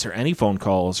answer any phone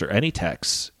calls or any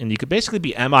texts, and you could basically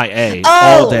be MIA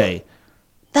all day.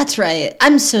 That's right.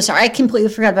 I'm so sorry. I completely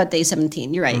forgot about day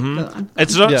 17. You're right. Go on.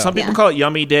 It's some people call it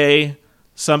Yummy Day.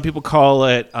 Some people call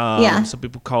it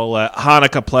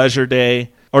Hanukkah Pleasure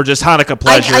Day, or just Hanukkah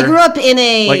Pleasure. I grew up in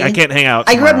I can't hang out.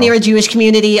 I grew up near a Jewish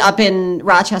community up in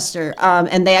Rochester,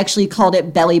 and they actually called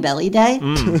it Belly Day,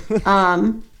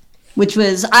 which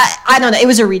was I don't know. It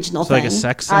was a regional thing. Like a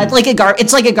sex thing? It's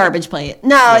like a garbage plate.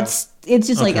 No, it's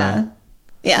just like a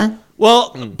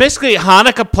Well, basically,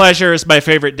 Hanukkah Pleasure is my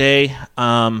favorite day.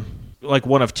 Like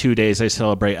one of 2 days I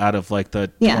celebrate out of like the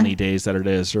 20 days that it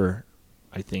is, or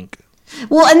I think.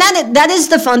 Well, and that is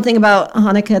the fun thing about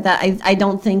Hanukkah that I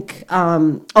don't think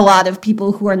a lot of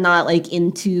people who are not like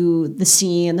into the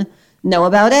scene know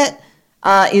about it,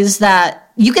 is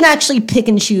that you can actually pick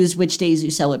and choose which days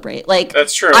you celebrate. Like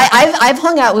that's true. I've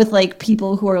hung out with like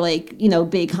people who are like, you know,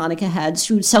 big Hanukkah heads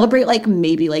who celebrate like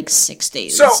maybe like 6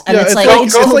 days. So and it's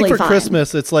totally like for fine.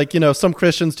 Christmas. It's like, you know, some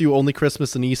Christians do only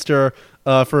Christmas and Easter.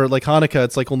 For like Hanukkah,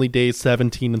 it's like only days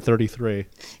 17 and 33.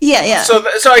 Yeah. So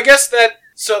I guess that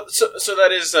so that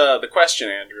is the question,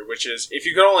 Andrew, which is if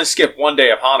you could only skip one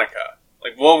day of Hanukkah,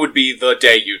 like what would be the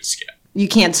day you'd skip? You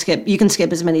can't skip. You can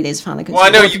skip as many days of Hanukkah. Well, I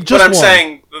know, but I'm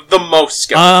saying the most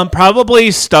skip.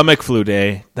 Probably stomach flu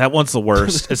day. That one's the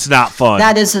worst. It's not fun.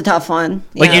 That is a tough one.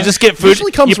 Like you just get food.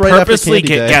 Usually comes you right after purposely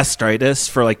Candy get Day. gastritis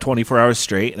for like 24 hours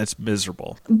straight, and it's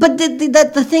miserable. But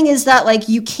the thing is that like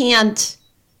you can't.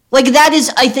 Like that is,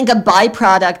 I think, a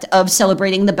byproduct of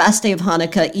celebrating the best day of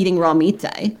Hanukkah, eating raw meat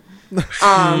day.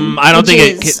 I don't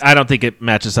think it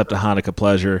matches up to Hanukkah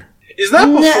Pleasure. Is that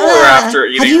before or after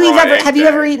eating raw egg Have you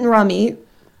ever eaten raw meat?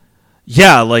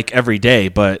 Yeah, like every day,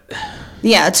 but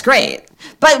Yeah, it's great.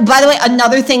 But by the way,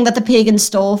 another thing that the pagans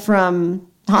stole from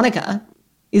Hanukkah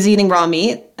is eating raw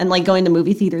meat and like going to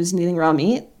movie theaters and eating raw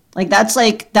meat. Like that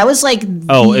was like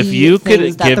if you could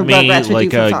that give the me Rugrats would like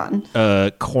do for fun.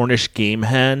 a Cornish game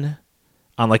hen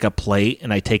on like a plate,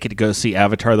 and I take it to go see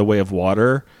Avatar: The Way of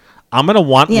Water, I'm gonna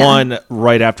want one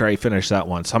right after I finish that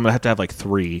one. So I'm gonna have like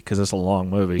 3 because it's a long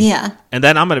movie. Yeah, and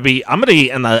then I'm gonna be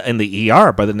in the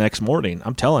ER by the next morning.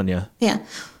 I'm telling you. Yeah.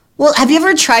 Well, have you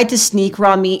ever tried to sneak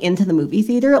raw meat into the movie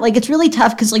theater? Like, it's really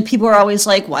tough because, like, people are always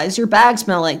like, why does your bag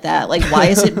smell like that? Like, why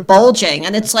is it bulging?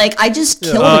 And it's like, I just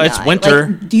killed a guy. It's winter.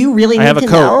 Like, do you really need to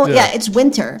know? Yeah, it's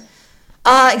winter.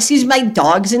 Excuse me, my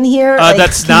dog's in here.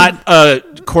 That's not a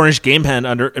Cornish game hen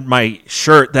under my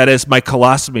shirt. That is my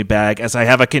colostomy bag, as I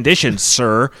have a condition,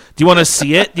 sir. Do you want to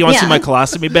see it? Do you want to see my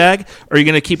colostomy bag? Or are you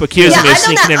going to keep accusing me of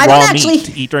sneaking in raw meat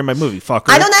to eat during my movie, fucker?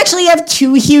 I don't actually have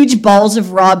 2 huge balls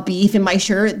of raw beef in my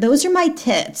shirt. Those are my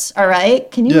tits, all right?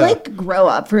 Can you, like, grow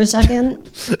up for a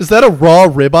second? Is that a raw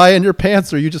ribeye in your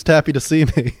pants, or are you just happy to see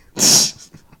me?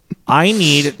 I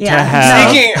need to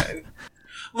have...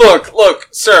 Look,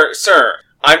 sir.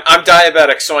 I'm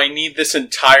diabetic, so I need this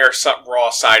entire raw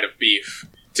side of beef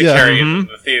to carry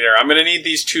into the theater. I'm going to need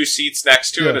these 2 seats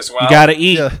next to it as well. You got to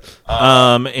eat.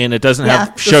 And it doesn't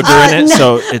have sugar in it,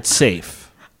 so it's safe.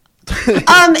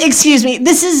 Excuse me.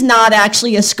 This is not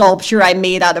actually a sculpture I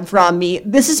made out of raw meat.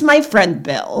 This is my friend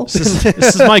Bill. This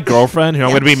is my girlfriend who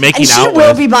I'm going to be making out with. And she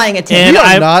will be buying a ticket. We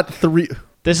are not 3...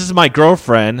 This is my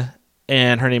girlfriend.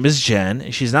 And her name is Jen,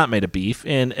 and she's not made of beef.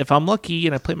 And if I'm lucky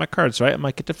and I play my cards right, I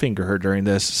might get to finger her during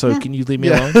this. So can you leave me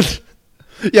alone?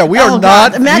 Yeah, we are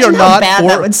not. Imagine we are how not bad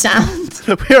that would sound.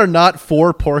 We are not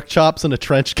 4 pork chops in a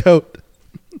trench coat.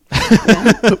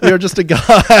 We are just a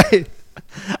guy.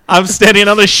 I'm standing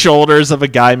on the shoulders of a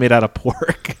guy made out of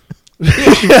pork.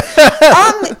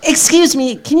 Excuse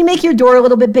me, can you make your door a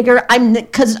little bit bigger? I'm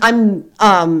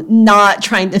not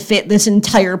trying to fit this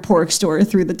entire pork store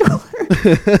through the door.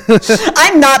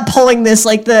 I'm not pulling this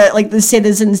like the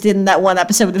citizens did in that one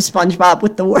episode of SpongeBob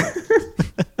with the worm.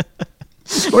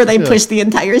 Where they pushed the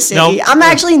entire city. Nope. I'm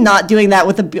actually not doing that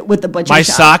with the butcher My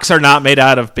shop. socks are not made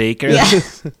out of bacon. Yeah.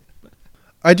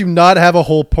 I do not have a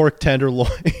whole pork tenderloin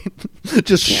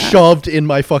just shoved in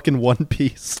my fucking one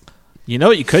piece. You know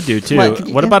what you could do too?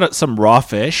 What about some raw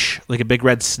fish, like a big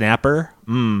red snapper?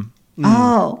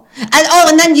 Oh,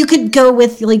 and then you could go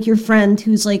with like your friend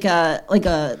who's like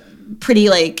a pretty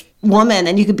like woman,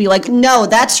 and you could be like, no,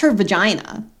 that's her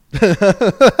vagina.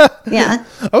 Yeah.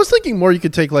 I was thinking more you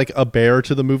could take like a bear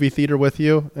to the movie theater with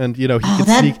you, and he could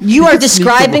sneak. You are could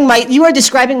sneak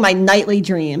describing my nightly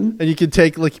dream. and you could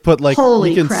take Holy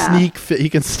you can crap. he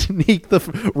can sneak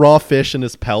the raw fish in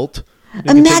his pelt. You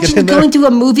can take it Imagine in there. going to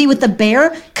a movie with a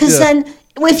bear, because Yeah. then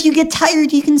if you get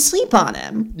tired, you can sleep on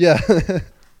him. Yeah.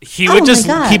 He Oh would my just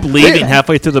God. keep leaving Okay.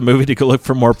 halfway through the movie to go look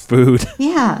for more food.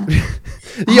 Yeah.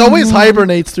 He always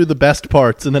hibernates through the best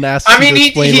parts and then asks I you mean, to he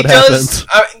explain what does.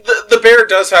 happens. The bear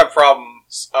does have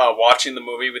problems watching the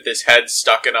movie with his head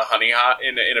stuck in a honey hot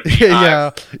in a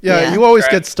beehive. Yeah. You always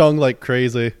Right. get stung like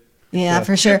crazy. Yeah,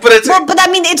 for sure. But it's- but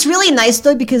I mean, it's really nice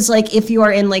though, because like if you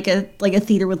are in like a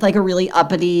theater with like a really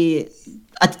uppity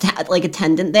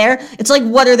attendant there, it's like,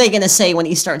 what are they gonna say when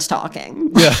he starts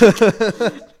talking? Yeah.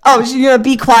 Oh, so you're gonna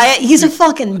be quiet? He's a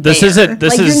fucking This bear. isn't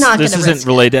Like, you're not this gonna isn't risk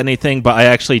related to anything, but I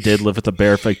actually did live with a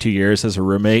bear for like 2 years as a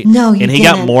roommate. No, you and he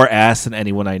got didn't. more ass than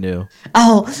anyone I knew.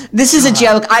 Oh, this is a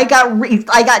joke. I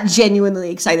got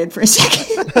genuinely excited for a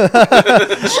second.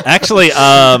 Actually,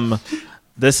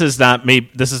 this is not me.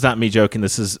 This is not me joking.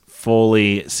 This is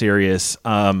fully serious.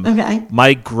 Okay.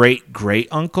 My great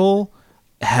uncle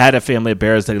had a family of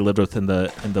bears that he lived with in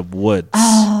the woods.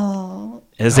 Oh.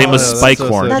 His name was yeah, that's so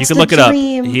Spikehorn. sick. you That's can the look it up.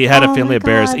 dream. He had Oh a family my of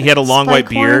bears. God. He had a long white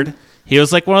Spikehorn? beard. He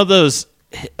was like one of those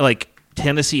like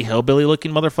Tennessee hillbilly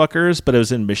looking motherfuckers, but it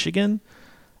was in Michigan.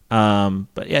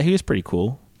 But yeah, he was pretty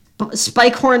cool.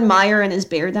 Spikehorn Meyer and his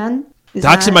bear den. Is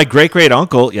Doxing that- my great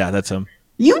uncle. Yeah, that's him.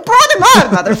 You brought him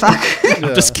up, motherfucker.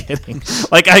 I'm just kidding.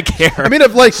 Like I care. I mean,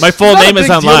 if like my full not a name is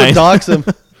big deal to online. dox him.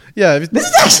 Yeah. This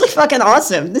is actually fucking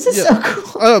awesome. This is so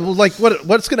cool. Well, like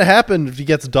what's gonna happen if he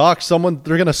gets doxxed?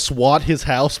 They're gonna SWAT his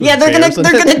house. With Yeah, they're bears in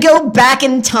it. gonna go back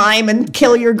in time and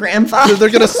kill your grandfather. They're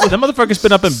gonna That motherfucker's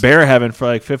been up in bear heaven for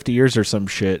like 50 years or some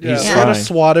shit. yeah, He's they're gonna fine.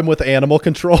 SWAT him with animal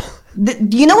control.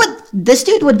 You know what? This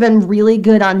dude would have been really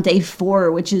good on day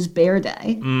 4, which is Bear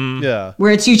Day, Yeah.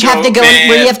 where it's you have to Oh, go man.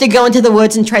 where you have to go into the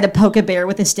woods and try to poke a bear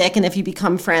with a stick, and if you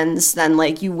become friends, then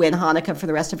like you win Hanukkah for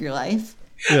the rest of your life.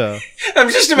 Yeah. I'm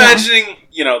just imagining,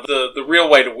 the real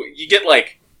way to you get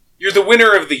like you're the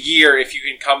winner of the year if you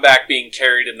can come back being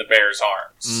carried in the bear's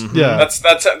arms. Yeah. That's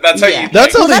how Yeah. you.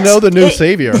 That's how Well, they know the new it-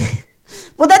 savior.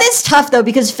 Well, that is tough though,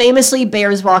 because famously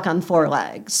bears walk on 4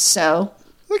 legs. So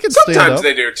They can stand Sometimes up.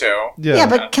 they do too. yeah,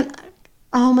 but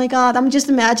oh my god, I'm just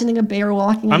imagining a bear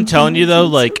walking. I'm on telling you 2 though,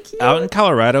 legs. like It's so cute. out in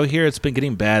Colorado here, it's been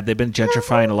getting bad. They've been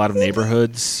gentrifying a lot of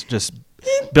neighborhoods, just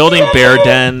building bear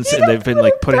dens, and they've been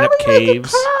like putting up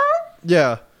caves.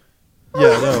 Yeah. Yeah,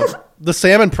 no. The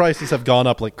salmon prices have gone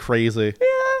up like crazy.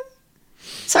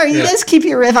 Sorry, you guys keep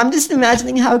your riff. I'm just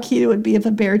imagining how cute it would be if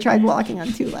a bear tried walking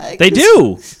on 2 legs. They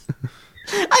do.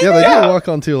 Yeah, they do walk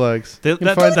on 2 legs. They- You can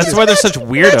that- find that's two- why they're such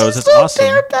weirdos. It's Little awesome.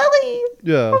 Bear belly.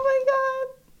 Yeah. Oh my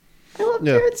god, I love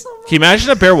Yeah. bears so much. Can you imagine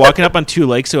a bear walking up on 2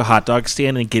 legs to a hot dog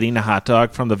stand and getting a hot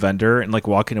dog from the vendor and like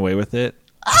walking away with it?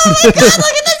 Oh my god,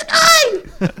 look at this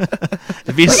guy!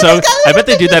 It'd be so. I bet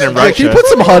they do that in Hey, can you Russia. put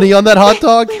some honey on that hot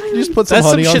dog? Can you just put some That's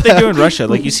some honey on shit that? they do in Russia.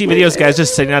 Like you see videos, guys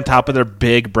just sitting on top of their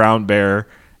big brown bear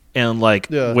and like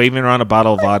Yeah. waving around a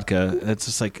bottle of vodka. It's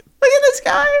just like Look at this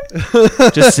guy.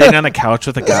 just sitting on a couch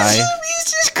with a guy.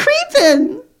 He's just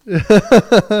creeping.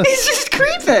 He's just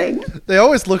creeping. They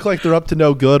always look like they're up to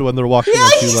no good when they're walking Yeah,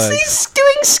 on 2 legs. he's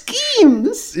doing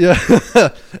schemes. Yeah.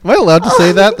 Am I allowed to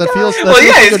say that? That feels. That Well, feels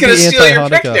yeah, like he's it'd gonna be steal your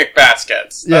anti-Hanukkah. picnic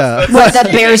baskets. Yeah. What?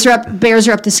 That bears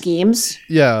are up to schemes.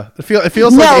 Yeah. It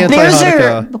feels No, like bears are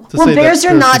anti-Hanukkah. to well. say that Bears are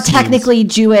there's not the schemes. technically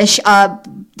Jewish.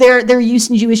 Their use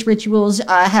in Jewish rituals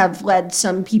have led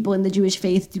some people in the Jewish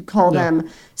faith to call them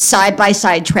side by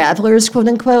side travelers, quote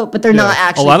unquote. But they're not A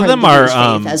actually. lot of part them the are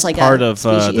Jewish faith as like part a of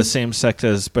the species. same sect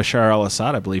as Bashar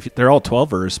al-Assad, I believe. They're all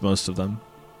 12ers, most of them.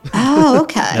 Oh,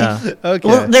 okay. Yeah. Okay.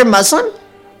 Well, they're Muslim.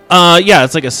 Yeah,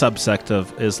 it's like a subsect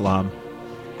of Islam.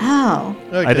 Oh,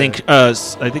 Okay. I think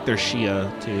they're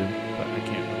Shia too, but I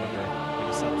can't remember.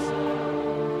 Like a subset.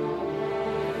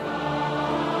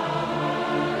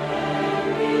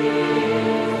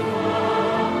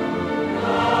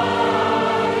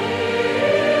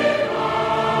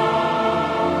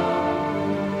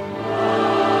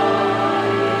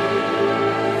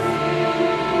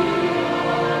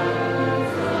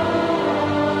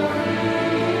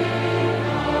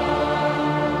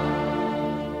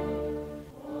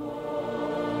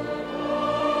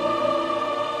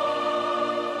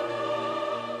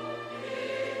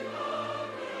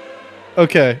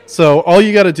 Okay, so all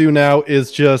you got to do now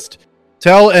is just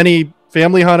tell any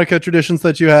family Hanukkah traditions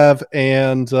that you have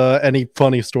and any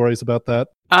funny stories about that.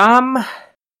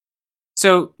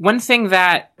 So one thing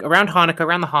that around Hanukkah,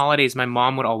 around the holidays, my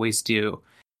mom would always do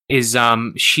is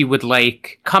she would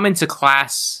like come into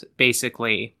class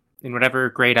basically in whatever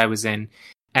grade I was in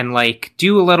and like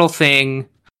do a little thing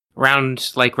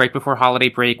around like right before holiday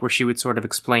break where she would sort of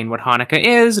explain what Hanukkah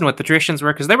is and what the traditions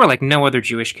were, because there were like no other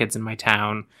Jewish kids in my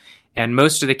town, and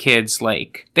most of the kids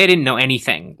like they didn't know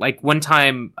anything. Like one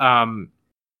time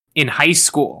in high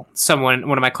school, one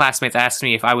of my classmates asked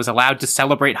me if I was allowed to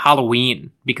celebrate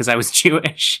Halloween because I was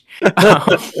Jewish.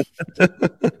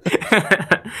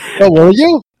 Oh, were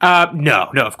you? No,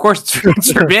 of course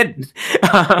it's forbidden.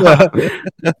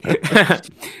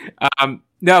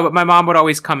 No, but my mom would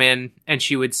always come in and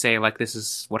she would say, like, this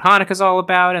is what Hanukkah's all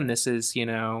about, and this is, you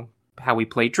know, how we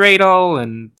play dreidel,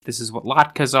 and this is what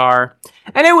latkes are.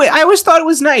 And I always thought it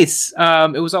was nice.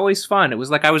 It was always fun. It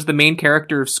was like I was the main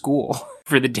character of school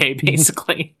for the day,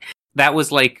 basically. That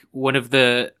was, like, one of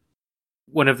the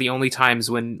only times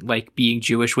when, like, being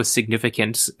Jewish was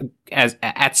significant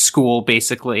at school,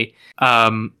 basically,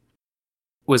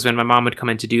 was when my mom would come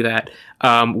in to do that.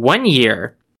 One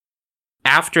year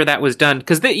after that was done,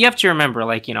 because you have to remember,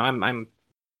 like, you know, I'm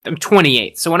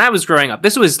 28, so when I was growing up,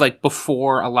 this was like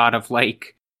before a lot of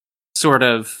like sort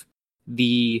of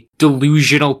the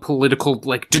delusional political,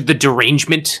 like the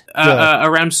derangement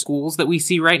around schools that we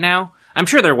see right now. I'm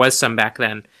sure there was some back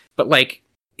then, but like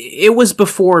it was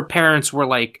before parents were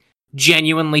like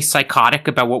genuinely psychotic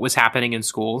about what was happening in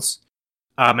schools,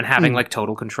 and having like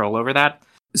total control over that.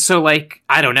 So, like,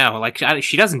 I don't know. Like,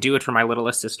 she doesn't do it for my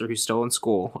littlest sister who's still in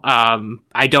school.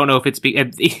 I don't know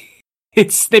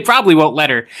if they probably won't let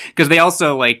her, because they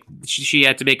also, like, she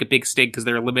had to make a big stink because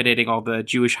they're eliminating all the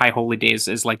Jewish high holy days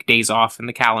as, like, days off in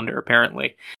the calendar,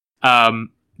 apparently.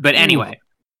 But anyway,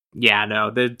 yeah, no,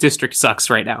 the district sucks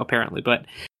right now, apparently. But,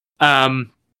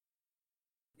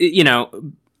 you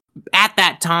know, at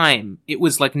that time, it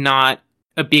was, like, not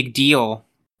a big deal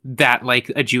that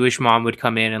like a Jewish mom would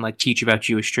come in and like teach about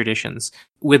Jewish traditions,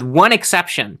 with one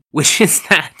exception, which is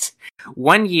that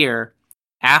one year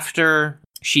after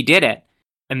she did it,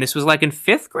 and this was like in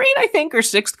 5th grade, I think, or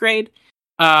 6th grade,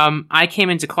 I came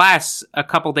into class a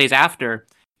couple days after,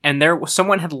 and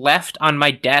someone had left on my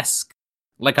desk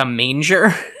like a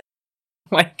manger.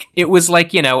 Like it was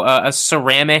like, you know, a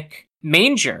ceramic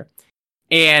manger,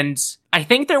 and I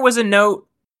think there was a note.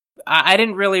 I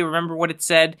didn't really remember what it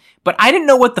said, but I didn't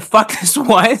know what the fuck this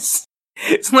was.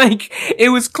 It's like, it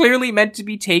was clearly meant to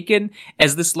be taken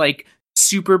as this, like,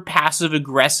 super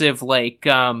passive-aggressive, like,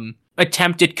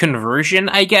 attempted conversion,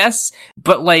 I guess.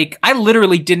 But, like, I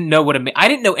literally didn't know I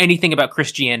didn't know anything about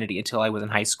Christianity until I was in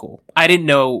high school. I didn't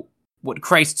know what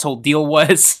Christ's whole deal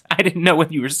was. I didn't know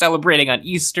what you were celebrating on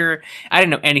Easter. I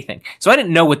didn't know anything. So I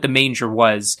didn't know what the manger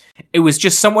was. It was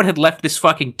just someone had left this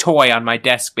fucking toy on my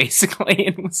desk, basically,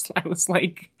 and I was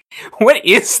like, what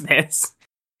is this?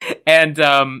 And,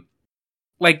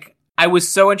 like, I was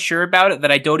so unsure about it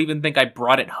that I don't even think I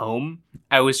brought it home.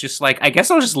 I was just like, I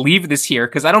guess I'll just leave this here,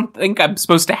 because I don't think I'm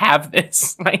supposed to have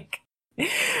this. Like,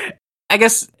 I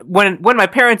guess when my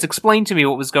parents explained to me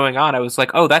what was going on, I was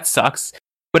like, oh, that sucks.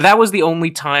 But that was the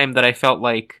only time that I felt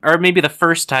like, or maybe the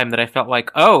first time that I felt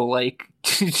like, oh, like,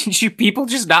 people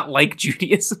just not like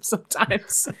Judaism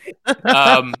sometimes.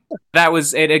 That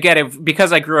was it. Again,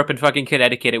 because I grew up in fucking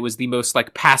Connecticut, it was the most,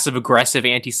 like, passive-aggressive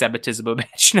anti-Semitism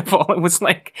imaginable. It was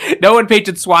like, no one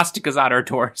painted swastikas on our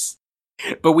doors.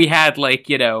 But we had, like,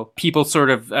 you know, people sort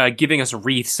of giving us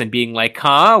wreaths and being like,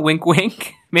 huh, wink,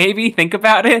 wink, maybe, think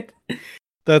about it.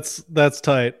 That's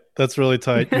tight. That's really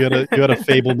tight. You had a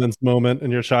Fabelman's moment in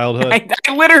your childhood.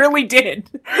 I literally did.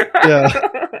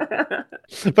 Yeah.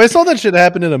 If I saw that shit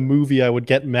happen in a movie, I would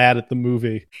get mad at the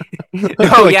movie.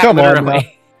 Oh, like, yeah, come literally. on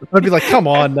now. I'd be like, come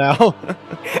on now.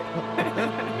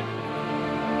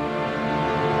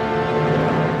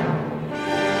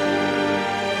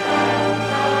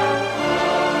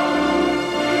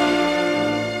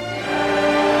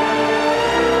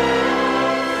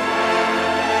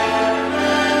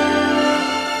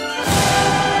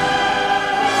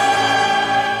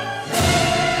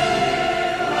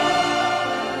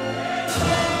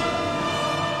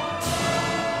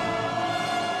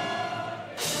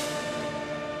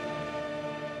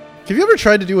 Have you ever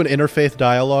tried to do an interfaith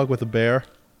dialogue with a bear?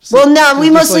 Well, no, we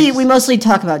mostly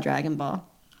talk about Dragon Ball.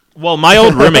 Well, my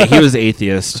old roommate, he was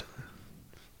atheist.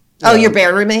 Oh, your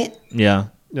bear roommate? Yeah.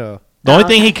 Yeah. The only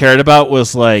thing he cared about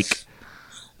was like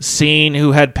seeing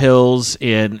who had pills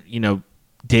and, you know,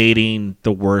 dating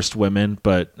the worst women.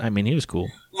 But I mean, he was cool.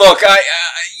 Look,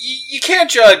 you can't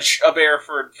judge a bear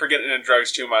for getting into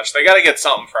drugs too much. They got to get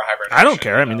something for hibernation. I don't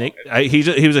care. I mean,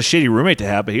 he was a shitty roommate to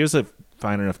have, but he was a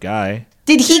fine enough guy.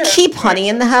 Did he keep honey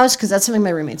in the house? Because that's something my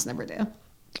roommates never do.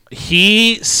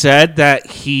 He said that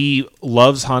he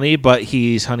loves honey, but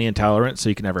he's honey intolerant, so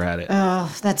he can never have it.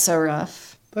 Oh, that's so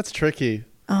rough. That's tricky.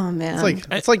 Oh man.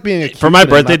 It's like being a For my Cuban and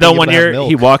birthday not though, being one able to have year milk.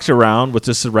 he walks around with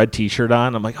just a red T-shirt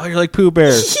on. I'm like, oh, you're like Pooh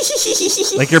Bear.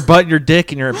 Like your butt and your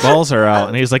dick and your balls are out.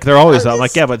 And he's like, they're always out. I'm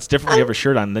like, yeah, but it's different when you have a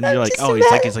shirt on. And then you're like, oh,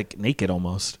 he's like naked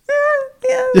almost.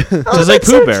 Yeah. Just like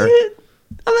Pooh Bear.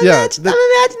 I'm Yeah, imagining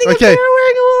okay. a bear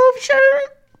wearing a wolf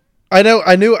shirt.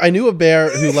 I knew a bear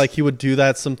who like he would do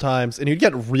that sometimes, and he'd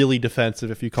get really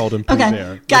defensive if you called him Pooh Okay,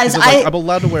 Bear. Like, guys, he was like, I'm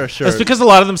allowed to wear a shirt. That's because a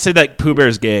lot of them say that Pooh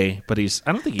Bear's gay, but I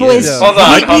don't think he Boys, is. Yeah. Hold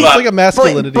on, It's hold on. like a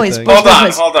masculinity thing.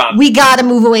 Hold on. We gotta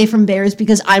move away from bears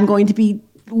because I'm going to be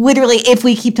literally, if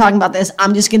we keep talking about this,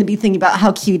 I'm just going to be thinking about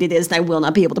how cute it is, and I will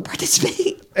not be able to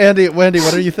participate. Wendy,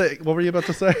 what are you think? What were you about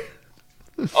to say?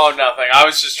 Oh, nothing. I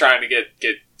was just trying to get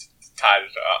tied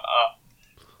up.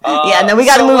 Yeah, no, we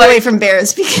got to move away from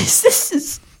bears because this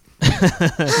is.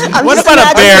 What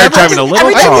about a bear driving a little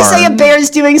every time you car? say a bear is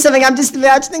doing something, I'm just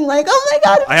imagining like, oh my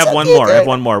god. I have so one cute, more. dude. I have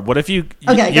one more. What if you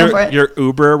Okay, go for it. your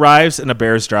Uber arrives and a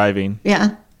bear's driving?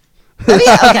 Yeah. I mean,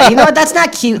 okay, you know what? That's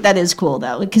not cute. That is cool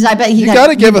though, because I bet he. You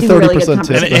gotta give a 30%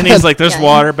 tip. And he's like, "There's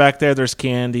water back there. There's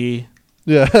candy.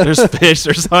 Yeah. There's fish.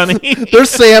 There's honey. There's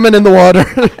salmon in the water."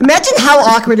 Imagine how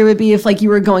awkward it would be if like you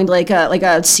were going to like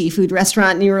a seafood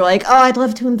restaurant and you were like, "Oh, I'd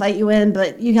love to invite you in,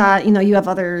 but you have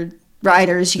other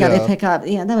riders you got to Yeah. pick up."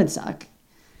 Yeah, that would suck.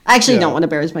 I actually don't want to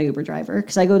bear as my Uber driver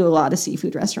because I go to a lot of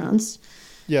seafood restaurants.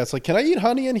 Yeah, it's like, can I eat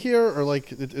honey in here, or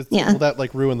like, Yeah. will that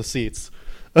like ruin the seats?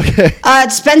 Okay.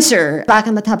 Spencer, back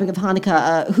on the topic of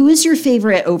Hanukkah, who is your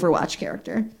favorite Overwatch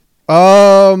character?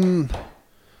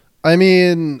 I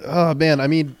mean, oh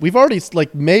man, we've already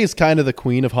like May's kind of the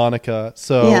queen of Hanukkah,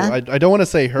 so Yeah. I don't want to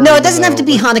say her. No, it even doesn't have though, to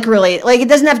be like, Hanukkah related. Like, it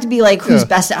doesn't have to be like who's Yeah.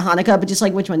 best at Hanukkah, but just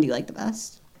like which one do you like the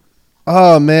best?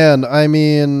 Oh man, I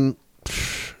mean,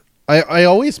 I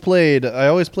always played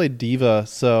Diva,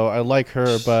 so I like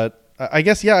her, but I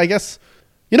guess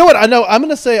you know what? I know I'm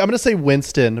gonna say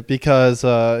Winston because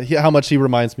how much he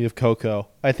reminds me of Coco.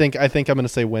 I think I'm gonna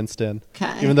say Winston,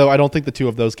 Okay. even though I don't think the two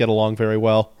of those get along very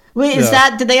well. Wait, is Yeah.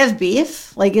 that? Did they have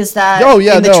beef? Like, is that? Oh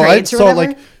yeah, in the no, I trades or saw whatever?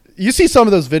 like you see some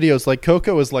of those videos. Like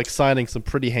Coco is like signing some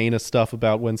pretty heinous stuff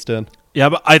about Winston. Yeah,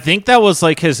 but I think that was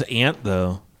like his aunt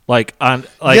though. Like on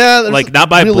like Yeah, there's like not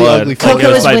by really blood. ugly like, Coco it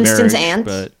was is by Winston's marriage, aunt?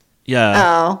 But yeah.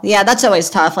 Oh, yeah, that's always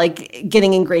tough. Like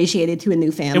getting ingratiated to a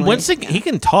new family. And Winston, he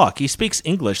can talk. He speaks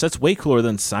English. That's way cooler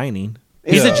than signing.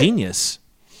 He's Yeah. a genius.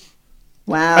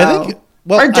 Wow. I think.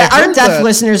 Well, our I deaf heard that-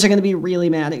 listeners are going to be really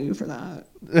mad at you for that.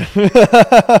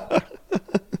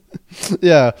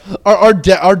 Yeah, our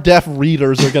deaf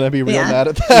readers are going to be real Yeah. mad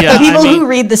at that. Yeah, The people I mean, who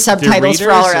read the subtitles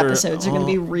for all our readers are- episodes are going to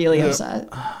be really upset.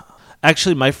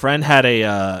 Actually, my friend had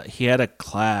a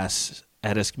class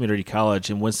at his community college,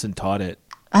 and Winston taught it.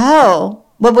 Oh,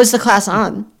 what was the class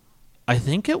on? I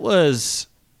think it was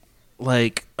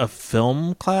like a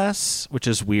film class, which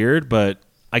is weird, but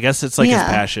I guess it's like Yeah.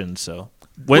 his passion. So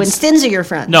Winston's or your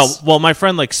friends? No, well, my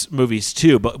friend likes movies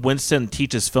too, but Winston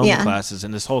teaches film Yeah. classes,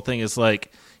 and this whole thing is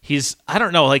like I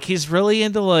don't know, like he's really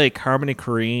into like Harmony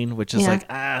Korine, which is Yeah. like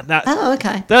not. Oh,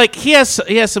 okay. They're like he has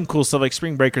some cool stuff, like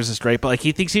Spring Breakers is great, but like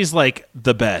he thinks he's like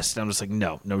the best. I'm just like,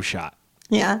 no shot.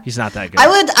 Yeah. He's not that good. I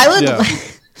would Yeah.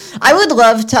 I would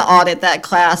love to audit that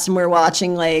class and we're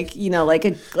watching like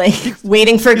waiting for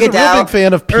He's a real Goodell. big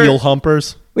fan of peel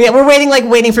humpers. Yeah, we're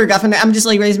waiting for Guffin. I'm just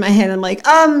like raising my hand. I'm like,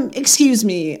 excuse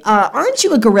me, aren't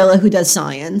you a gorilla who does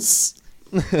science?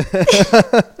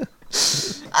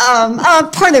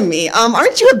 Pardon me.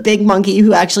 Aren't you a big monkey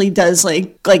who actually does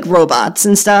like robots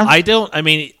and stuff? I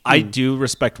do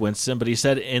respect Winston, but he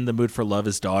said "In the Mood for Love"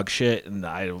 is dog shit, and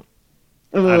I don't.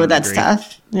 Ooh, that's agree.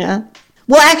 tough. Yeah.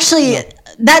 Well, actually,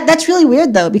 that's really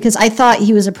weird though because I thought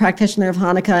he was a practitioner of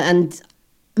Hanukkah, and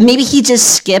maybe he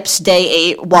just skips day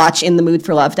 8 watch In the Mood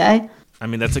for Love Day. I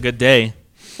mean, that's a good day.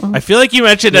 I feel like you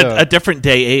mentioned Yeah. a different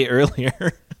day 8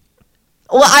 earlier.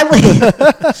 Well, I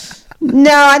would.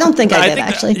 No, I don't think I did think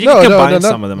actually. you No, can no, combine no, no.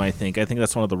 some of them. I think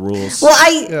that's one of the rules.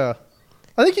 Well, Yeah,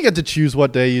 I think you get to choose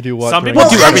what day you do what. Some during people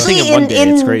Well, do the everything actually, in one day.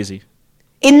 It's in- crazy.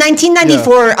 In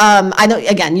 1994, I know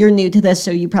again you're new to this,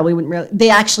 so you probably wouldn't really. They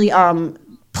actually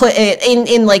put it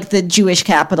in like the Jewish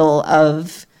capital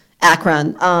of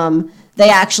Akron. They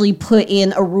actually put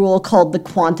in a rule called the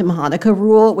Quantum Hanukkah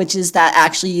rule, which is that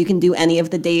actually you can do any of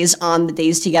the days on the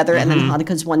days together, and then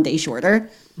Hanukkah's one day shorter.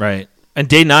 Right. And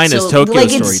day 9 So, is Tokyo like,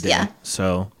 Story it's- Day. yeah.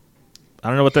 So I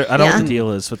don't know what I don't know Yeah. what the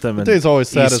deal is with them. in day's always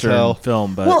sad as Eastern hell.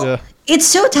 Film, but Well, Yeah. it's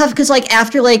so tough because like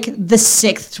after like the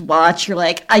 6th watch, you're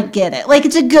like, I get it. Like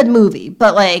it's a good movie,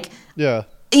 but like Yeah.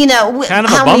 you know, Kind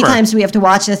of a how many bummer. times do we have to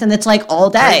watch this? And it's like all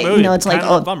day. Great You know, movie. it's like,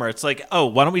 Kind of a bummer. It's like, oh,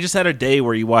 why don't we just have a day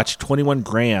where you watch 21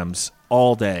 Grams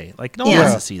all day? Like, no one Yeah.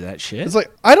 wants to see that shit. It's like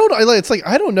I don't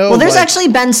know. well, there's like- actually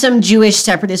been some Jewish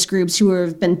separatist groups who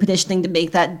have been petitioning to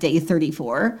make that day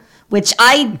 34, which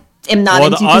I am not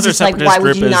into because it's like, why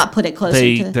would you not put it closer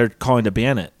to? They're calling to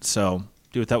ban it, so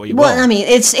do with that what you Well, will. I mean,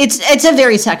 it's a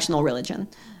very sectional religion,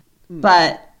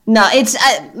 but no, it's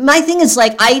my thing is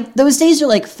like those days are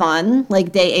like fun,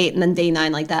 like day 8 and then day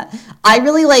 9 like that. I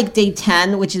really like day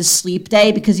 10, which is sleep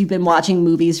day, because you've been watching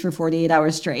movies for 48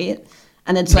 hours straight,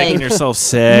 and it's Making like yourself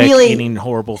sick, really- eating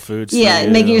horrible foods. yeah, for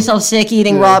you. making yourself sick,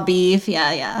 eating raw beef,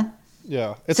 yeah.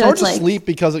 Yeah, it's So hard it's to like- sleep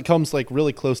because it comes like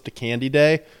really close to Candy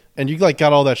Day, and you like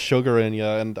got all that sugar in you.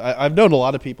 And I've known a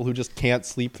lot of people who just can't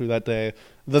sleep through that day.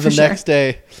 Then the For sure.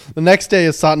 next day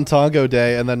is Satan Tango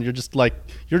Day, and then you're just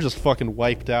fucking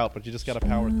wiped out. But you just got to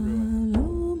power through it.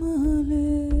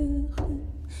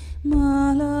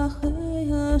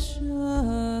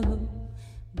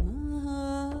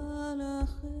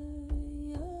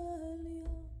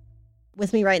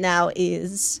 With me right now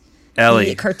is Ellie.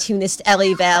 the cartoonist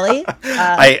Ellie Valley.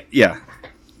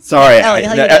 Sorry, Ellie,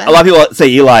 how you doing? a lot of people say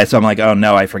Eli, so I'm like, oh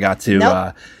no, I forgot to.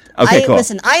 Nope. Okay, cool.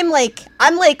 Listen, I'm like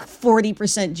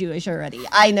 40% Jewish already.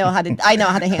 I know how to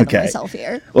handle Okay. myself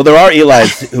here. Well, there are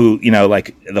Elis who,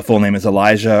 like the full name is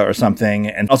Elijah or something,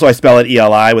 and also I spell it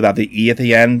Eli without the E at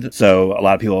the end, so a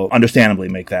lot of people understandably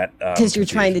make that. Because you're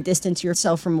trying to distance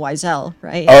yourself from Wiesel,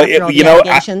 right? Oh, After all the you know,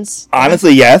 allegations.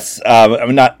 honestly, yes.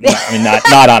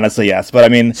 Not honestly, yes. But I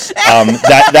mean,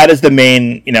 that is the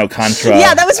main, contra.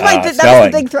 Yeah, that was that was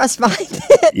spelling. the big thrust behind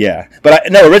it. Yeah, but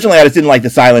originally I just didn't like the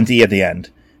silent E at the end,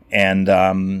 and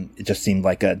it just seemed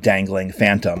like a dangling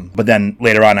phantom. But then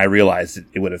later on, I realized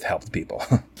it would have helped people.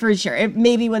 For sure. It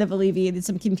maybe would have alleviated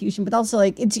some confusion, but also,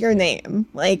 like, it's your name.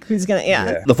 Like, who's gonna,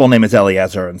 yeah. The full name is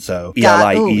Eliezer, and so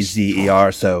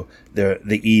Eliezer. So the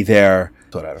E there.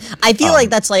 Whatever. I feel like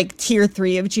that's like tier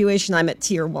 3 of Jewish, and I'm at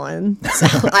tier 1, so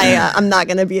I'm not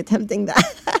gonna be attempting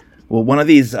that. Well, one of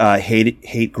these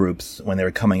hate groups, when they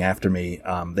were coming after me,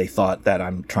 they thought that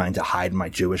I'm trying to hide my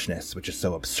Jewishness, which is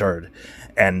so absurd,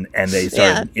 and they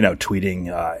started, tweeting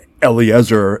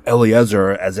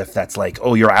Eliezer as if that's like,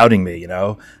 oh, you're outing me,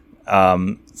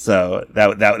 So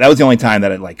that was the only time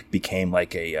that it like became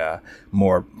like a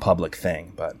more public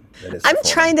thing, but. I'm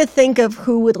trying to think of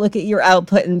who would look at your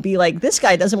output and be like, this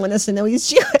guy doesn't want us to know he's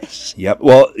Jewish. Yep.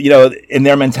 Well, in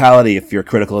their mentality, if you're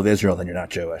critical of Israel, then you're not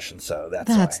Jewish, and so that's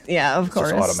why. Yeah, of It's just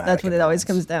course. automatic That's what in it always minds.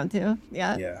 comes down to.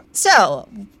 Yeah. Yeah. So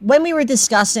when we were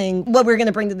discussing what we're going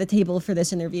to bring to the table for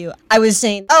this interview, I was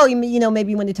saying, maybe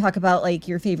you want to talk about like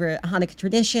your favorite Hanukkah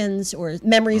traditions or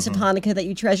memories of Hanukkah that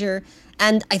you treasure.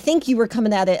 And I think you were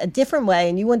coming at it a different way,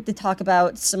 and you wanted to talk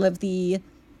about some of the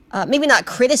maybe not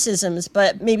criticisms,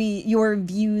 but maybe your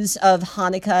views of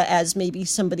Hanukkah as maybe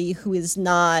somebody who is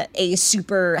not a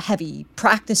super heavy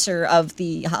practicer of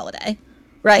the holiday,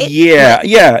 right? Yeah.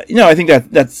 I think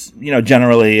that's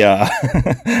generally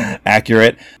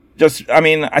accurate.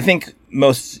 I think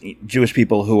most Jewish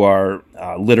people who are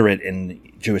literate in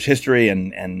Jewish history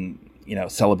and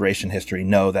celebration history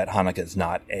know that Hanukkah is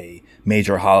not a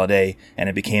major holiday, and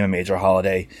it became a major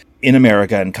holiday in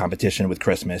America in competition with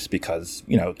Christmas because,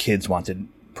 kids wanted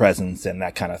presents and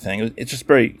that kind of thing. It's just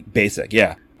very basic.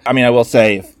 Yeah. I mean, I will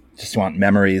say, if you just want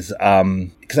memories,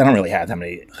 because I don't really have that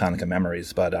many Hanukkah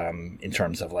memories, but in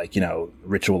terms of like,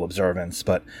 ritual observance.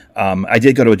 But I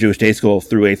did go to a Jewish day school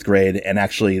through 8th grade, and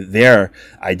actually there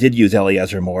I did use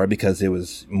Eliezer more because it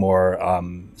was more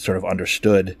sort of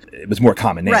understood. It was more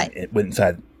common name. Right. It went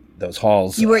inside those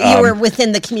halls. You were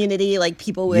within the community, like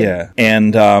people would. Yeah,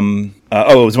 and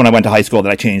it was when I went to high school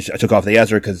that I took off the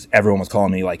Ezra because everyone was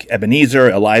calling me like Ebenezer,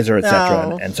 Elizer,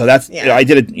 etc. Oh. And so that's I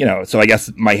did it. So I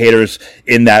guess my haters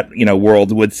in that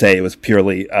world would say it was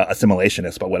purely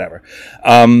assimilationist, but whatever.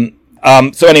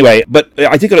 So anyway, but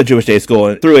I did go to Jewish day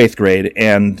school through 8th grade,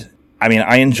 and I mean,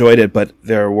 I enjoyed it, but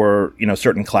there were,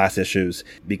 certain class issues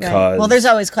because. Right. Well, there's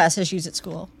always class issues at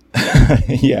school.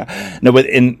 Yeah. No, but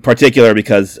in particular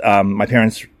because my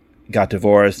parents got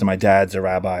divorced and my dad's a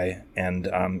rabbi,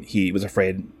 and he was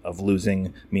afraid of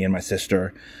losing me and my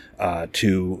sister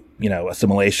to,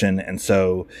 assimilation. And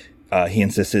so he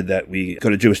insisted that we go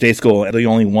to Jewish day school. The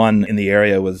only one in the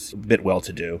area was a bit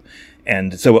well-to-do.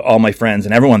 And so all my friends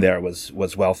and everyone there was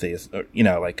wealthy,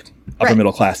 like upper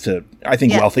middle class to, I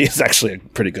think wealthy is actually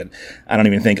pretty good. I don't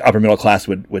even think upper middle class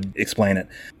would explain it.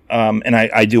 And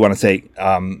I do want to say,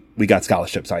 we got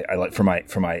scholarships. I like for my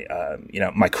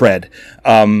my cred.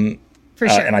 For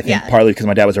sure. And I think partly because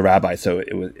my dad was a rabbi, so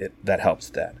that helps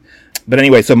that. But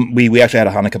anyway, so we actually had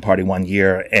a Hanukkah party one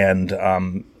year,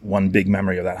 and one big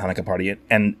memory of that Hanukkah party.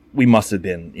 And we must have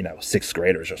been, sixth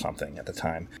graders or something at the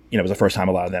time. It was the first time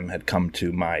a lot of them had come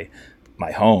to my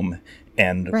home.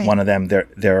 And one of them,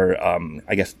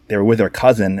 I guess they were with their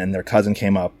cousin, and their cousin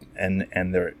came up, and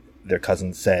their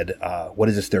cousin said, "What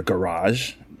is this? Their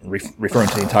garage?" Referring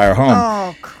to the entire home.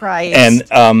 Oh, Christ! And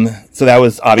so that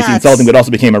was obviously insulting, but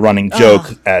also became a running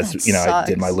joke as I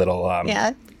did my little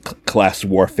class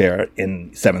warfare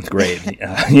in seventh grade.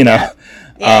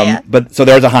 But so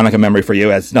there's a Hanukkah memory for you.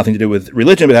 It has nothing to do with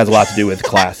religion, but it has a lot to do with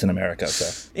class in America.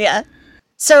 So yeah.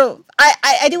 So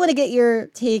I do want to get your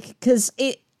take, because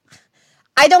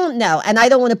I don't know, and I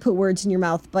don't want to put words in your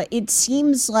mouth, but it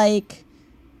seems like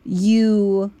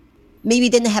you maybe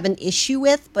didn't have an issue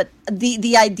with, but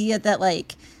the idea that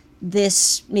like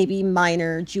this maybe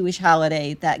minor Jewish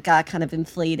holiday that got kind of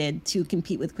inflated to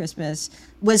compete with Christmas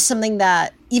was something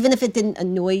that, even if it didn't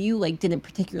annoy you, like didn't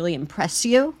particularly impress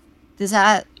you. Does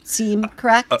that seem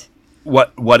correct?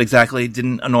 What exactly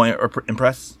didn't annoy or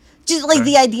impress? Just like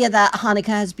the idea that Hanukkah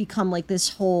has become like this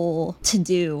whole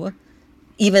to-do,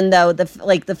 even though the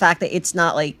fact that it's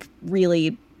not like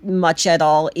really much at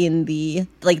all in the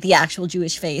actual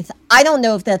Jewish faith. I don't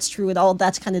know if that's true at all.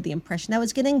 That's kind of the impression I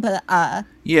was getting, but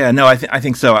yeah, no, I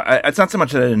think so. It's not so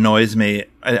much that it annoys me.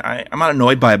 I'm not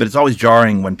annoyed by it, but it's always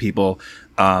jarring when people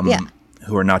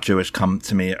who are not Jewish come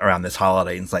to me around this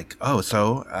holiday, and it's like, oh,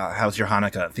 so how's your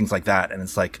Hanukkah? Things like that, and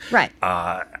it's like, right.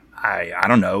 I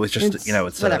don't know. It's just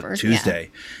it's whatever. A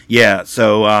Tuesday. Yeah.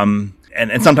 So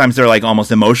and sometimes they're like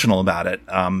almost emotional about it.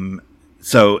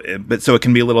 So it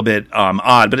can be a little bit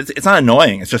odd, but it's not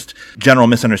annoying. It's just general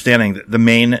misunderstanding. The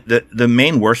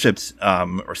main worshipped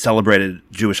or celebrated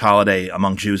Jewish holiday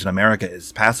among Jews in America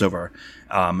is Passover,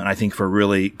 and I think for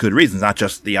really good reasons. Not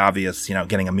just the obvious,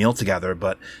 getting a meal together,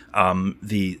 but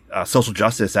the social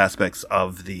justice aspects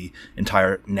of the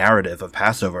entire narrative of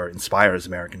Passover inspires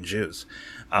American Jews,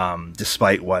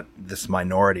 despite what this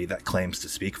minority that claims to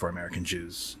speak for American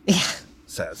Jews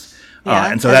says.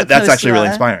 And so that's actually really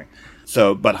inspiring.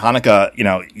 So, but Hanukkah,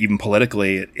 even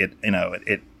politically,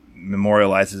 it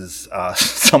memorializes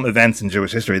some events in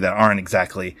Jewish history that aren't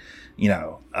exactly, they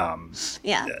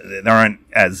aren't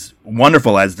as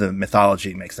wonderful as the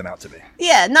mythology makes them out to be.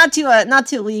 Yeah, not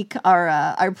to leak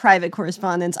our private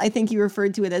correspondence. I think you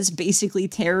referred to it as basically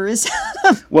terrorism.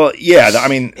 Well, yeah, I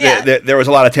mean, there was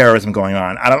a lot of terrorism going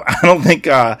on. I don't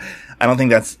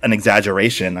think that's an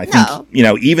exaggeration. I think,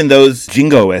 even those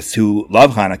jingoists who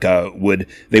love Hanukkah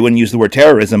wouldn't use the word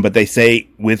terrorism, but they say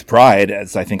with pride,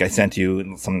 as I think I sent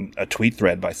you a tweet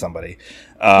thread by somebody.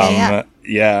 I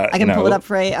can pull it up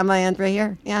on my end right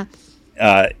here. Yeah.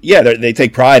 They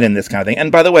take pride in this kind of thing.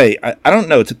 And by the way, I don't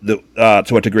know to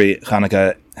what degree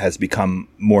Hanukkah has become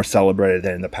more celebrated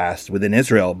than in the past within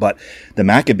Israel, but the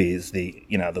Maccabees, the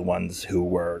ones who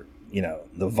were,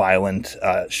 the violent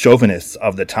chauvinists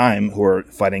of the time who were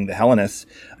fighting the Hellenists,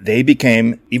 they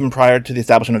became, even prior to the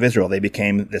establishment of Israel, they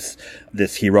became this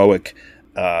heroic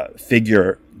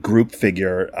group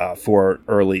figure for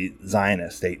early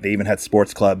Zionists. They even had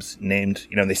sports clubs named,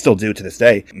 they still do to this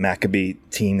day, Maccabee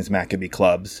teams, Maccabee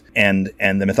clubs, and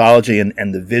the mythology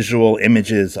and the visual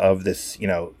images of this,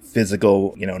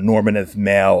 physical, normative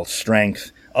male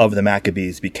strength of the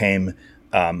Maccabees became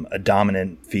a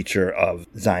dominant feature of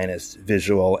Zionist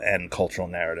visual and cultural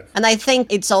narrative. And I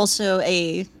think it's also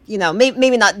a,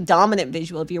 maybe not dominant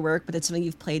visual of your work, but it's something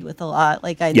you've played with a lot.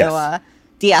 Like I know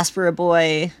Diaspora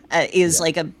Boy is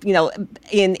like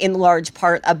in large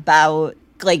part about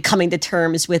like coming to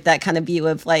terms with that kind of view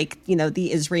of like,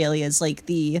 the Israeli as like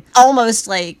the almost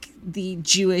like the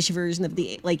Jewish version of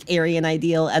the like Aryan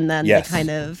ideal, and then the kind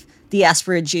of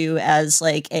diaspora Jew as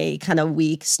like a kind of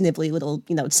weak, snivelly little,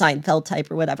 Seinfeld type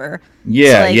or whatever.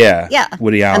 Yeah,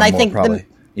 Woody Allen, and I think probably.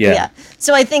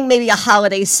 So I think maybe a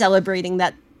holiday celebrating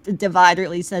that divide, or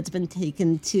at least that's been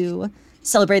taken to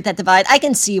celebrate that divide. I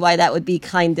can see why that would be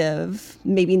kind of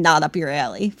maybe not up your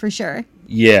alley for sure.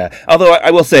 Yeah, although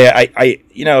I will say, I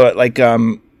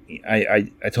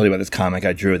told you about this comic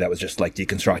I drew that was just like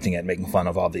deconstructing it, making fun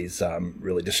of all these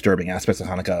really disturbing aspects of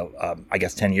Hanukkah, I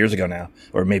guess 10 years ago now,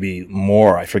 or maybe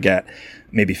more, I forget,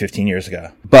 maybe 15 years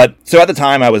ago. But so at the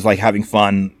time I was like having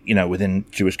fun, within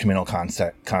Jewish communal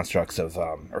constructs of,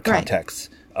 or contexts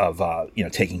of,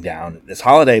 taking down this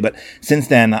holiday. But since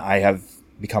then I have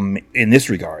become, in this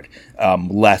regard,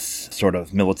 less sort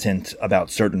of militant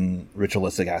about certain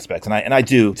ritualistic aspects. And I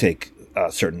do take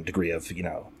a certain degree of,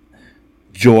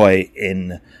 joy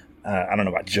in, I don't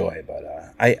know about joy, but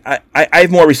I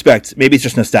have more respect. Maybe it's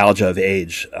just nostalgia of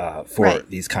age for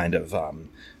these kind of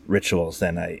rituals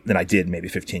than I did maybe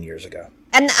 15 years ago.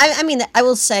 And I mean, I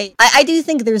will say, I do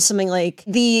think there's something like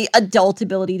the adult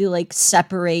ability to like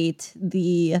separate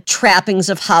the trappings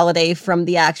of holiday from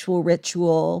the actual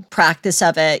ritual practice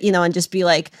of it, you know, and just be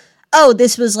like, oh,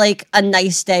 this was like a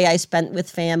nice day I spent with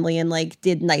family and like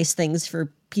did nice things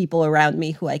for people around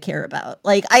me who I care about.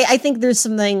 Like, I think there's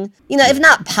something, you know, if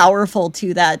not powerful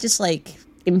to that, just like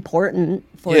important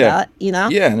for that, you know?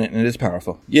 Yeah, and it is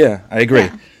powerful. Yeah, I agree.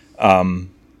 Yeah.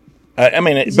 I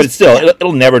mean, but it's still,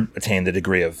 it'll never attain the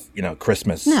degree of, you know,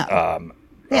 Christmas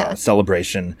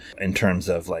celebration in terms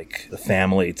of like the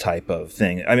family type of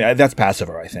thing. I mean, that's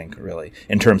Passover, I think, really,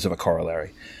 in terms of a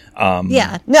corollary. And you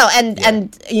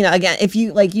know, again, if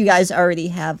you like, you guys already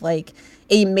have like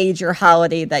a major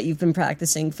holiday that you've been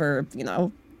practicing for, you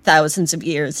know, thousands of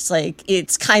years. It's like,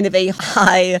 it's kind of a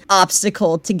high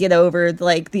obstacle to get over,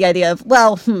 like the idea of,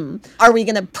 well, are we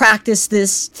going to practice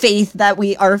this faith that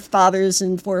our fathers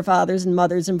and forefathers and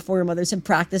mothers and foremothers have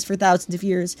practiced for thousands of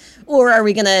years? Or are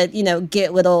we going to, you know,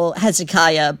 get little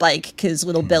Hezekiah a bike because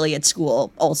little Billy at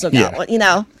school also got one, you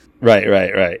know?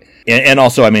 Right. And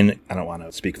also, I mean, I don't want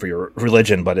to speak for your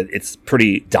religion, but it's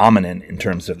pretty dominant in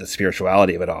terms of the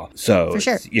spirituality of it all. So for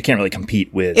sure, you can't really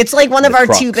compete with. It's like one of our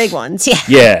crux. two big ones.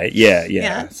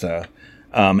 Yeah. So,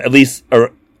 at least,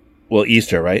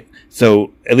 Easter, right?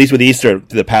 So at least with Easter,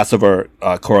 the Passover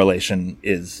correlation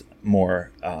is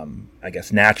more, I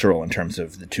guess, natural in terms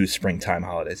of the two springtime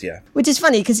holidays. Yeah. Which is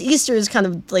funny because Easter is kind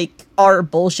of like our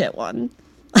bullshit one.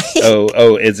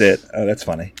 Is it? Oh, that's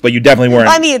funny. But you definitely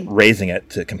weren't raising it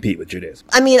to compete with Judaism.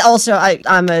 I mean, also,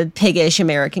 I'm a piggish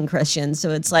American Christian,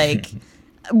 so it's like,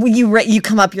 when you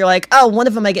come up, you're like, oh, one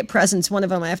of them I get presents, one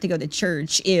of them I have to go to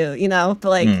church, ew, you know? But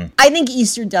like, I think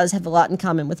Easter does have a lot in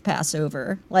common with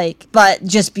Passover, like, but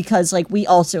just because like we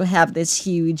also have this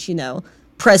huge, you know,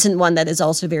 present one that is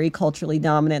also very culturally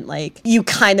dominant, like, you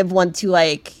kind of want to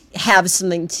like have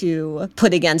something to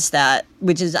put against that,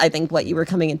 which is, I think, what you were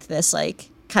coming into this, like,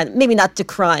 kind of, maybe not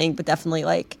decrying, but definitely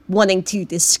like wanting to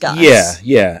discuss.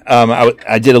 Yeah.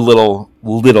 I did a little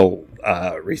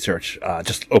research,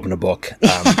 just opened a book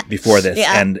before this,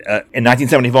 and in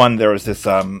 1971 there was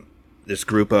this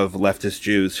group of leftist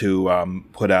Jews who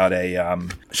put out a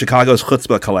Chicago's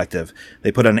Chutzpah Collective.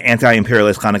 They put an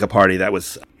anti-imperialist Hanukkah party that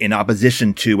was in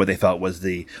opposition to what they felt was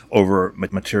the over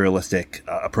materialistic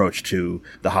approach to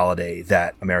the holiday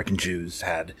that American Jews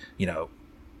had, you know,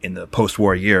 in the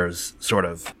post-war years sort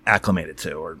of acclimated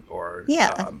to or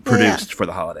produced for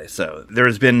the holiday. So there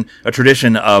has been a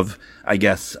tradition of, I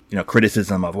guess, you know,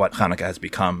 criticism of what Hanukkah has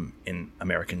become in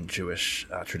American Jewish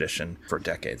tradition for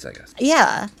decades, I guess.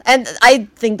 Yeah. And I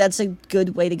think that's a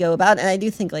good way to go about it. And I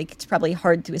do think like it's probably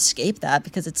hard to escape that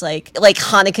because it's like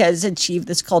Hanukkah has achieved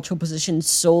this cultural position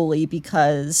solely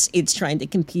because it's trying to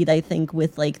compete, I think,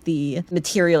 with like the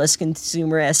materialist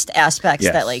consumerist aspects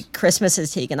that like Christmas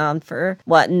has taken on for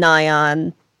nigh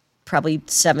on probably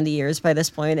 70 years by this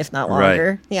point, if not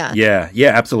longer. Right.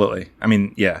 Yeah, absolutely. I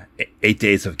mean, 8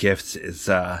 days of gifts is,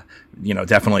 you know,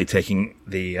 definitely taking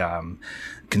the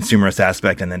consumerist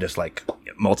aspect and then just like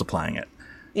multiplying it.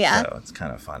 Yeah. So it's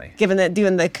kind of funny. Doing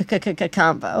the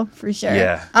combo, for sure.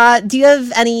 Yeah. Do you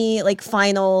have any like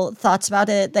final thoughts about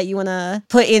it that you want to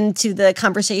put into the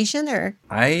conversation, or?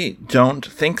 I don't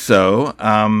think so.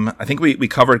 I think we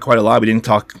covered quite a lot. We didn't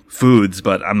talk foods,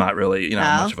 but I'm not really, you know,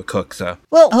 much of a cook, so.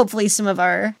 Well, hopefully some of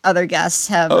our other guests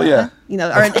have, you know,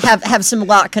 or have some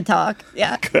latke talk.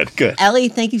 Yeah. Good. Ellie,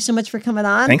 thank you so much for coming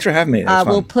on. Thanks for having me.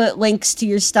 We'll put links to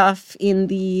your stuff in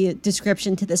the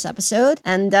description to this episode.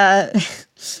 And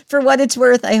for what it's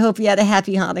worth, I hope you had a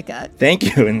happy Hanukkah.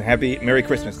 Thank you, and Merry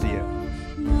Christmas to you.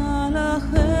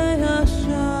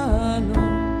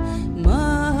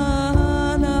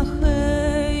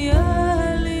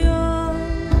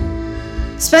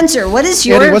 Spencer, what is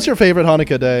your... Andy, what's your favorite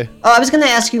Hanukkah day? Oh, I was going to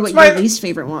ask you what your least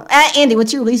favorite one... Andy,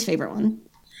 what's your least favorite one?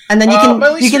 And then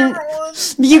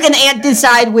you can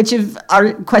decide which of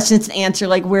our questions to answer,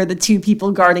 like where the two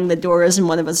people guarding the doors and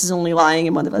one of us is only lying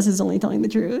and one of us is only telling the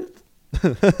truth.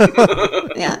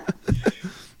 Yeah.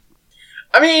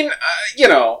 I mean, you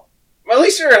know, my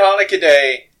least favorite Hanukkah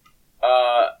day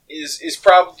is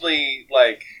probably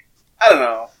like, I don't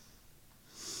know.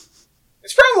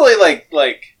 It's probably like.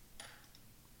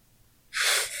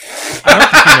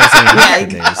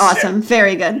 Yeah, awesome,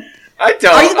 very good. I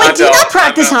don't. Do you not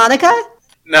practice Hanukkah?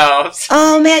 No.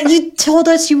 Oh man, you told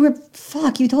us you were.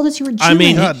 Fuck, you told us you were Jewish. I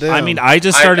mean, I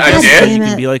just started. You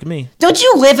can be like me. Don't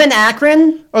you live in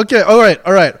Akron? Okay, all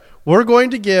right. We're going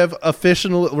to give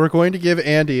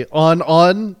Andy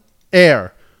on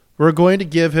air. We're going to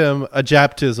give him a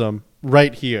japtism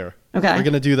right here. Okay. We're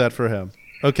going to do that for him.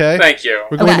 Okay? Thank you.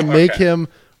 We're going to make him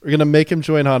We're gonna make him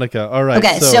join Hanukkah. All right.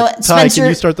 Okay, So, so Ty, Spencer- can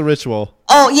you start the ritual?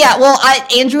 Oh yeah, well,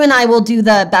 Andrew and I will do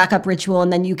the backup ritual,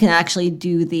 and then you can actually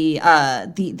do the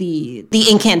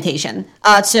incantation.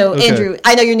 So Okay. Andrew,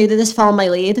 I know you're new to this. Follow my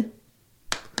lead.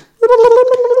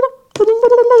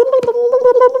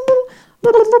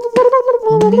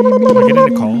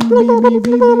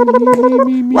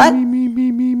 What?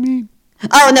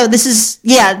 Oh no, this is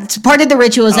it's part of the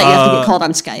ritual is that you have to get called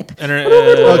on Skype. Okay.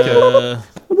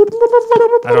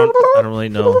 I don't really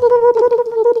know.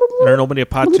 Nobody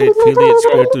Patri Fili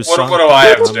Spiritus What do I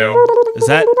have to do? Is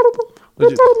that?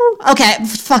 Okay,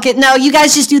 fuck it. No, you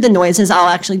guys just do the noises. I'll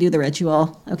actually do the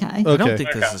ritual. Okay. I don't Okay.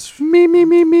 think this is. Me.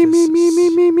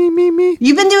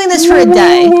 You've been doing this for a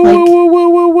day.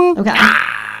 Like, okay.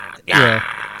 Yeah.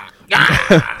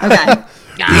 Okay.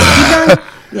 Keep going.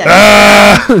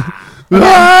 Yeah.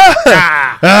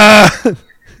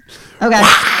 Okay.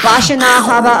 Bashana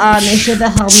haba neshe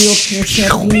behalmiu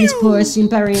persevis por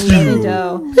simparim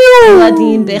merido.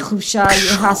 Ladim bechusha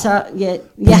yehasha.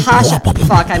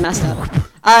 Fuck, I messed up.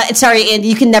 Sorry, Andy,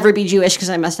 you can never be Jewish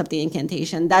because I messed up the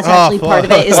incantation. That's actually part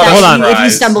of it. Is Hold that on. if you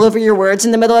stumble over your words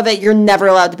in the middle of it, you're never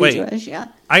allowed to be Wait. Jewish. Yeah.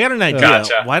 I got an idea.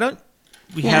 Gotcha. Why don't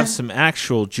we have some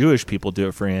actual Jewish people do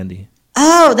it for Andy?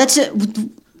 Oh, that's it.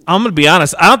 I'm gonna be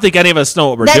honest. I don't think any of us know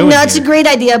what we're doing. No, it's a here. great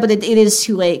idea, but it is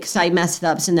too late because I messed it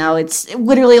up. So now it's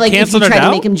literally like Canceled if you it try to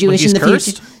out? make him Jewish Like in he's the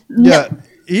cursed? future. Yeah.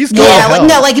 He's going to Yeah,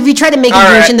 hell. like if you try to make him All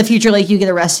Jewish right. in the future, like you get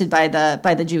arrested by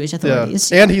the Jewish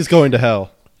authorities. And he's going to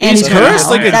hell. And He's he's going to cursed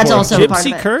hell. like a That's also part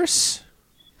of gypsy it. curse.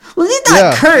 Well, he's not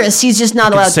Yeah. cursed. He's just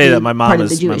not I allowed could say to that be my mom part of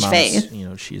the is. My Jewish mom's. faith. You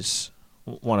know, she's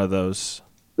one of those.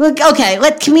 Look, okay,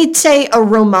 can we say a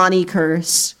Romani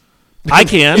curse? I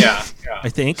can. Yeah. I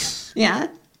think. Yeah.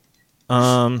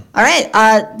 Um. All right.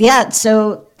 Yeah.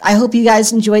 So I hope you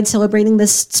guys enjoyed celebrating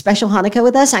this special Hanukkah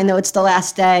with us. I know it's the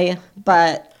last day,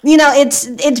 but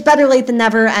it's better late than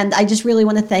never. And I just really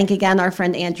want to thank again our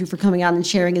friend Andrew for coming on and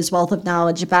sharing his wealth of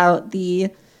knowledge about the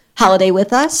holiday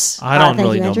with us. I don't thank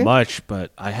really you, know Andrew. much,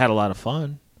 but I had a lot of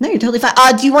fun. No, you're totally fine.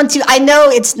 Do you want to? I know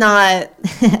it's not.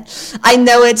 I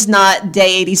know it's not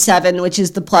day 87, which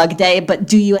is the plug day. But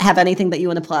do you have anything that you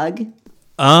want to plug?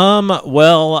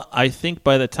 Well, I think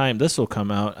by the time this will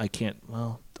come out, I can't.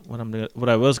 Well, what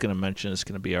I was gonna mention is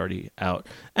gonna be already out.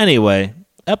 Anyway,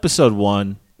 episode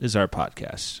 1 is our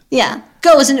podcast. Yeah,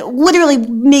 goes and literally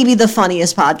maybe the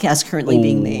funniest podcast currently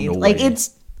being made. no Like way.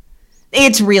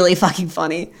 it's really fucking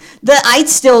funny. I'd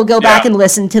still go back and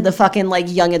listen to the fucking like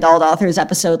young adult authors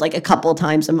episode like a couple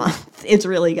times a month. It's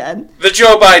really good. The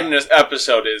Joe Biden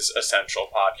episode is essential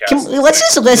podcast. Let's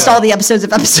just list all the episodes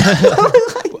of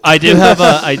episode. I do have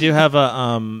a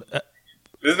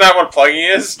Isn't that what plugging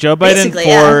is? Joe Biden Basically,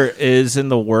 4 is in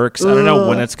the works. I don't know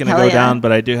when Ooh, it's going to hell go yeah. down,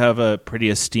 but I do have a pretty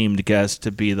esteemed guest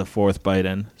to be the 4th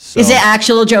Biden. So, Is it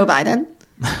actual Joe Biden?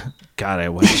 God, I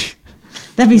wish.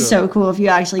 That'd be so cool if you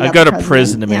actually. I'd got go the to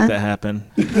prison to president. make that happen.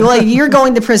 Well, you're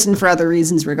going to prison for other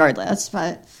reasons, regardless.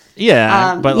 But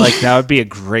Yeah, but like that would be a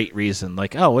great reason.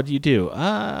 Like, oh, what do you do?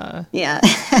 yeah,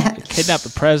 Kidnap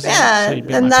the president. yeah. so you'd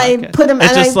be on And my I podcast. put him.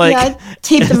 It's And just I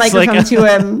taped the it's like microphone to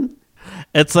him.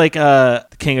 It's like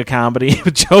King of Comedy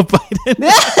with Joe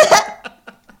Biden.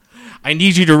 I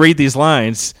need you to read these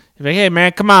lines. He's like, hey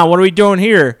man, come on, what are we doing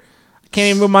here? I can't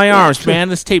even move my arms, man.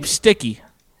 This tape's sticky.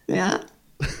 Yeah.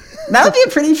 That would be a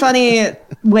pretty funny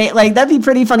that'd be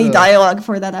pretty funny dialogue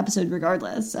for that episode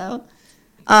regardless. So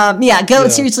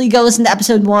seriously, go listen to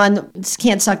episode 1. Just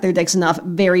can't suck their dicks enough.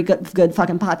 Very good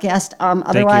fucking podcast.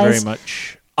 Otherwise, Thank you very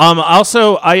much.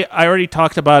 Also, I already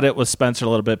talked about it with Spencer a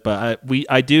little bit, but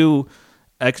I do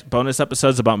bonus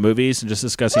episodes about movies and just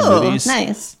discussing movies.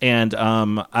 Nice. And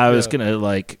I was gonna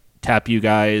like tap you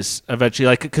guys eventually,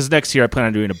 like because next year I plan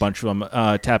on doing a bunch of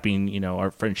them, tapping our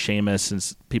friend Seamus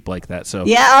and people like that. So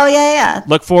yeah.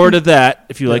 look forward to that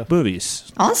if you like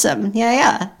movies. Awesome.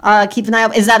 Yeah. Keep an eye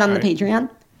out. Is that on the Patreon?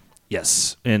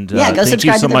 Yes, and Go thank you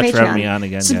subscribe so to their much Patreon. for having me on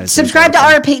again, guys. Subscribe to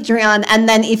our Patreon, and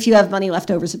then if you have money left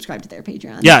over, subscribe to their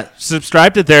Patreon. Yeah,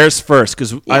 subscribe to theirs first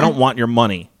because I don't want your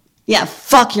money. Yeah,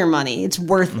 fuck your money. It's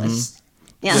worthless.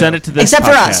 Yeah. Send it to this Except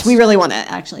for us. podcast. We really want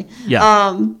it, actually.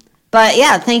 Yeah. But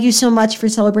yeah, thank you so much for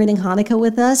celebrating Hanukkah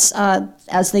with us,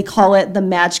 as they call it, the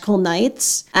magical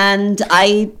nights. And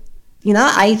I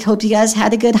hope you guys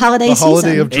had a good holiday The season.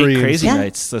 holiday of 8 dreams. crazy Yeah.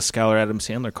 nights. The Scholar Adam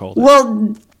Sandler called it.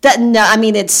 Well,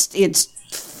 it's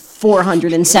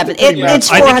 407.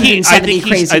 It's I 470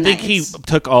 crazy I think he nights.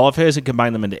 took all of his and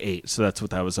combined them into 8. So that's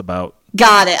what that was about.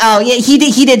 Got it. Oh yeah, he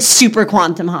did super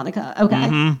quantum Hanukkah. Okay.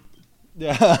 Mm-hmm.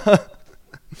 Yeah.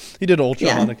 He did Ultra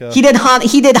Yeah. Hanukkah. He did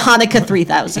Hanukkah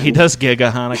 3000. He does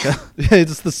Giga Hanukkah.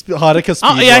 It's the Hanukkah speed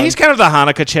Oh yeah, run. he's kind of the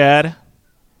Hanukkah Chad.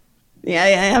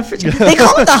 Yeah. They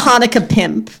call him the Hanukkah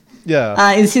pimp.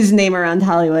 Yeah. Is his name around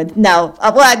Hollywood? No,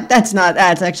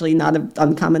 that's actually not an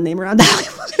uncommon name around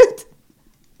Hollywood.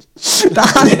 The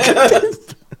Hanukkah pimp.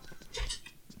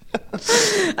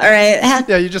 All right.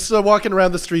 Yeah, you're just walking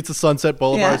around the streets of Sunset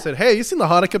Boulevard and said, "Hey, you seen the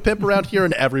Hanukkah pimp around here?"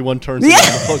 And everyone turns around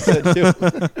and looks at you.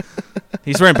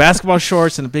 He's wearing basketball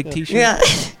shorts and a big T-shirt. Yeah.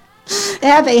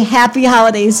 Have a happy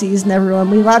holiday season, everyone.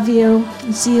 We love you.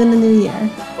 See you in the new year.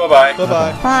 Bye-bye.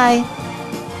 Bye-bye. Bye.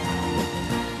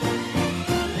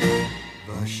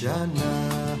 בשנה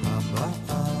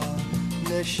הבאה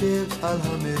נשב על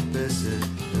המרפסת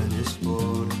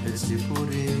ונספור את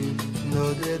סיפורים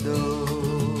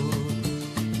נודדות.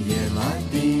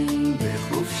 ילדים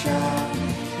בחופשה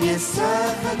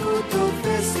ישחקו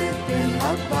תופסת בין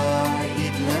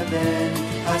הבית לבין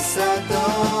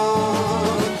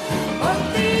השדות.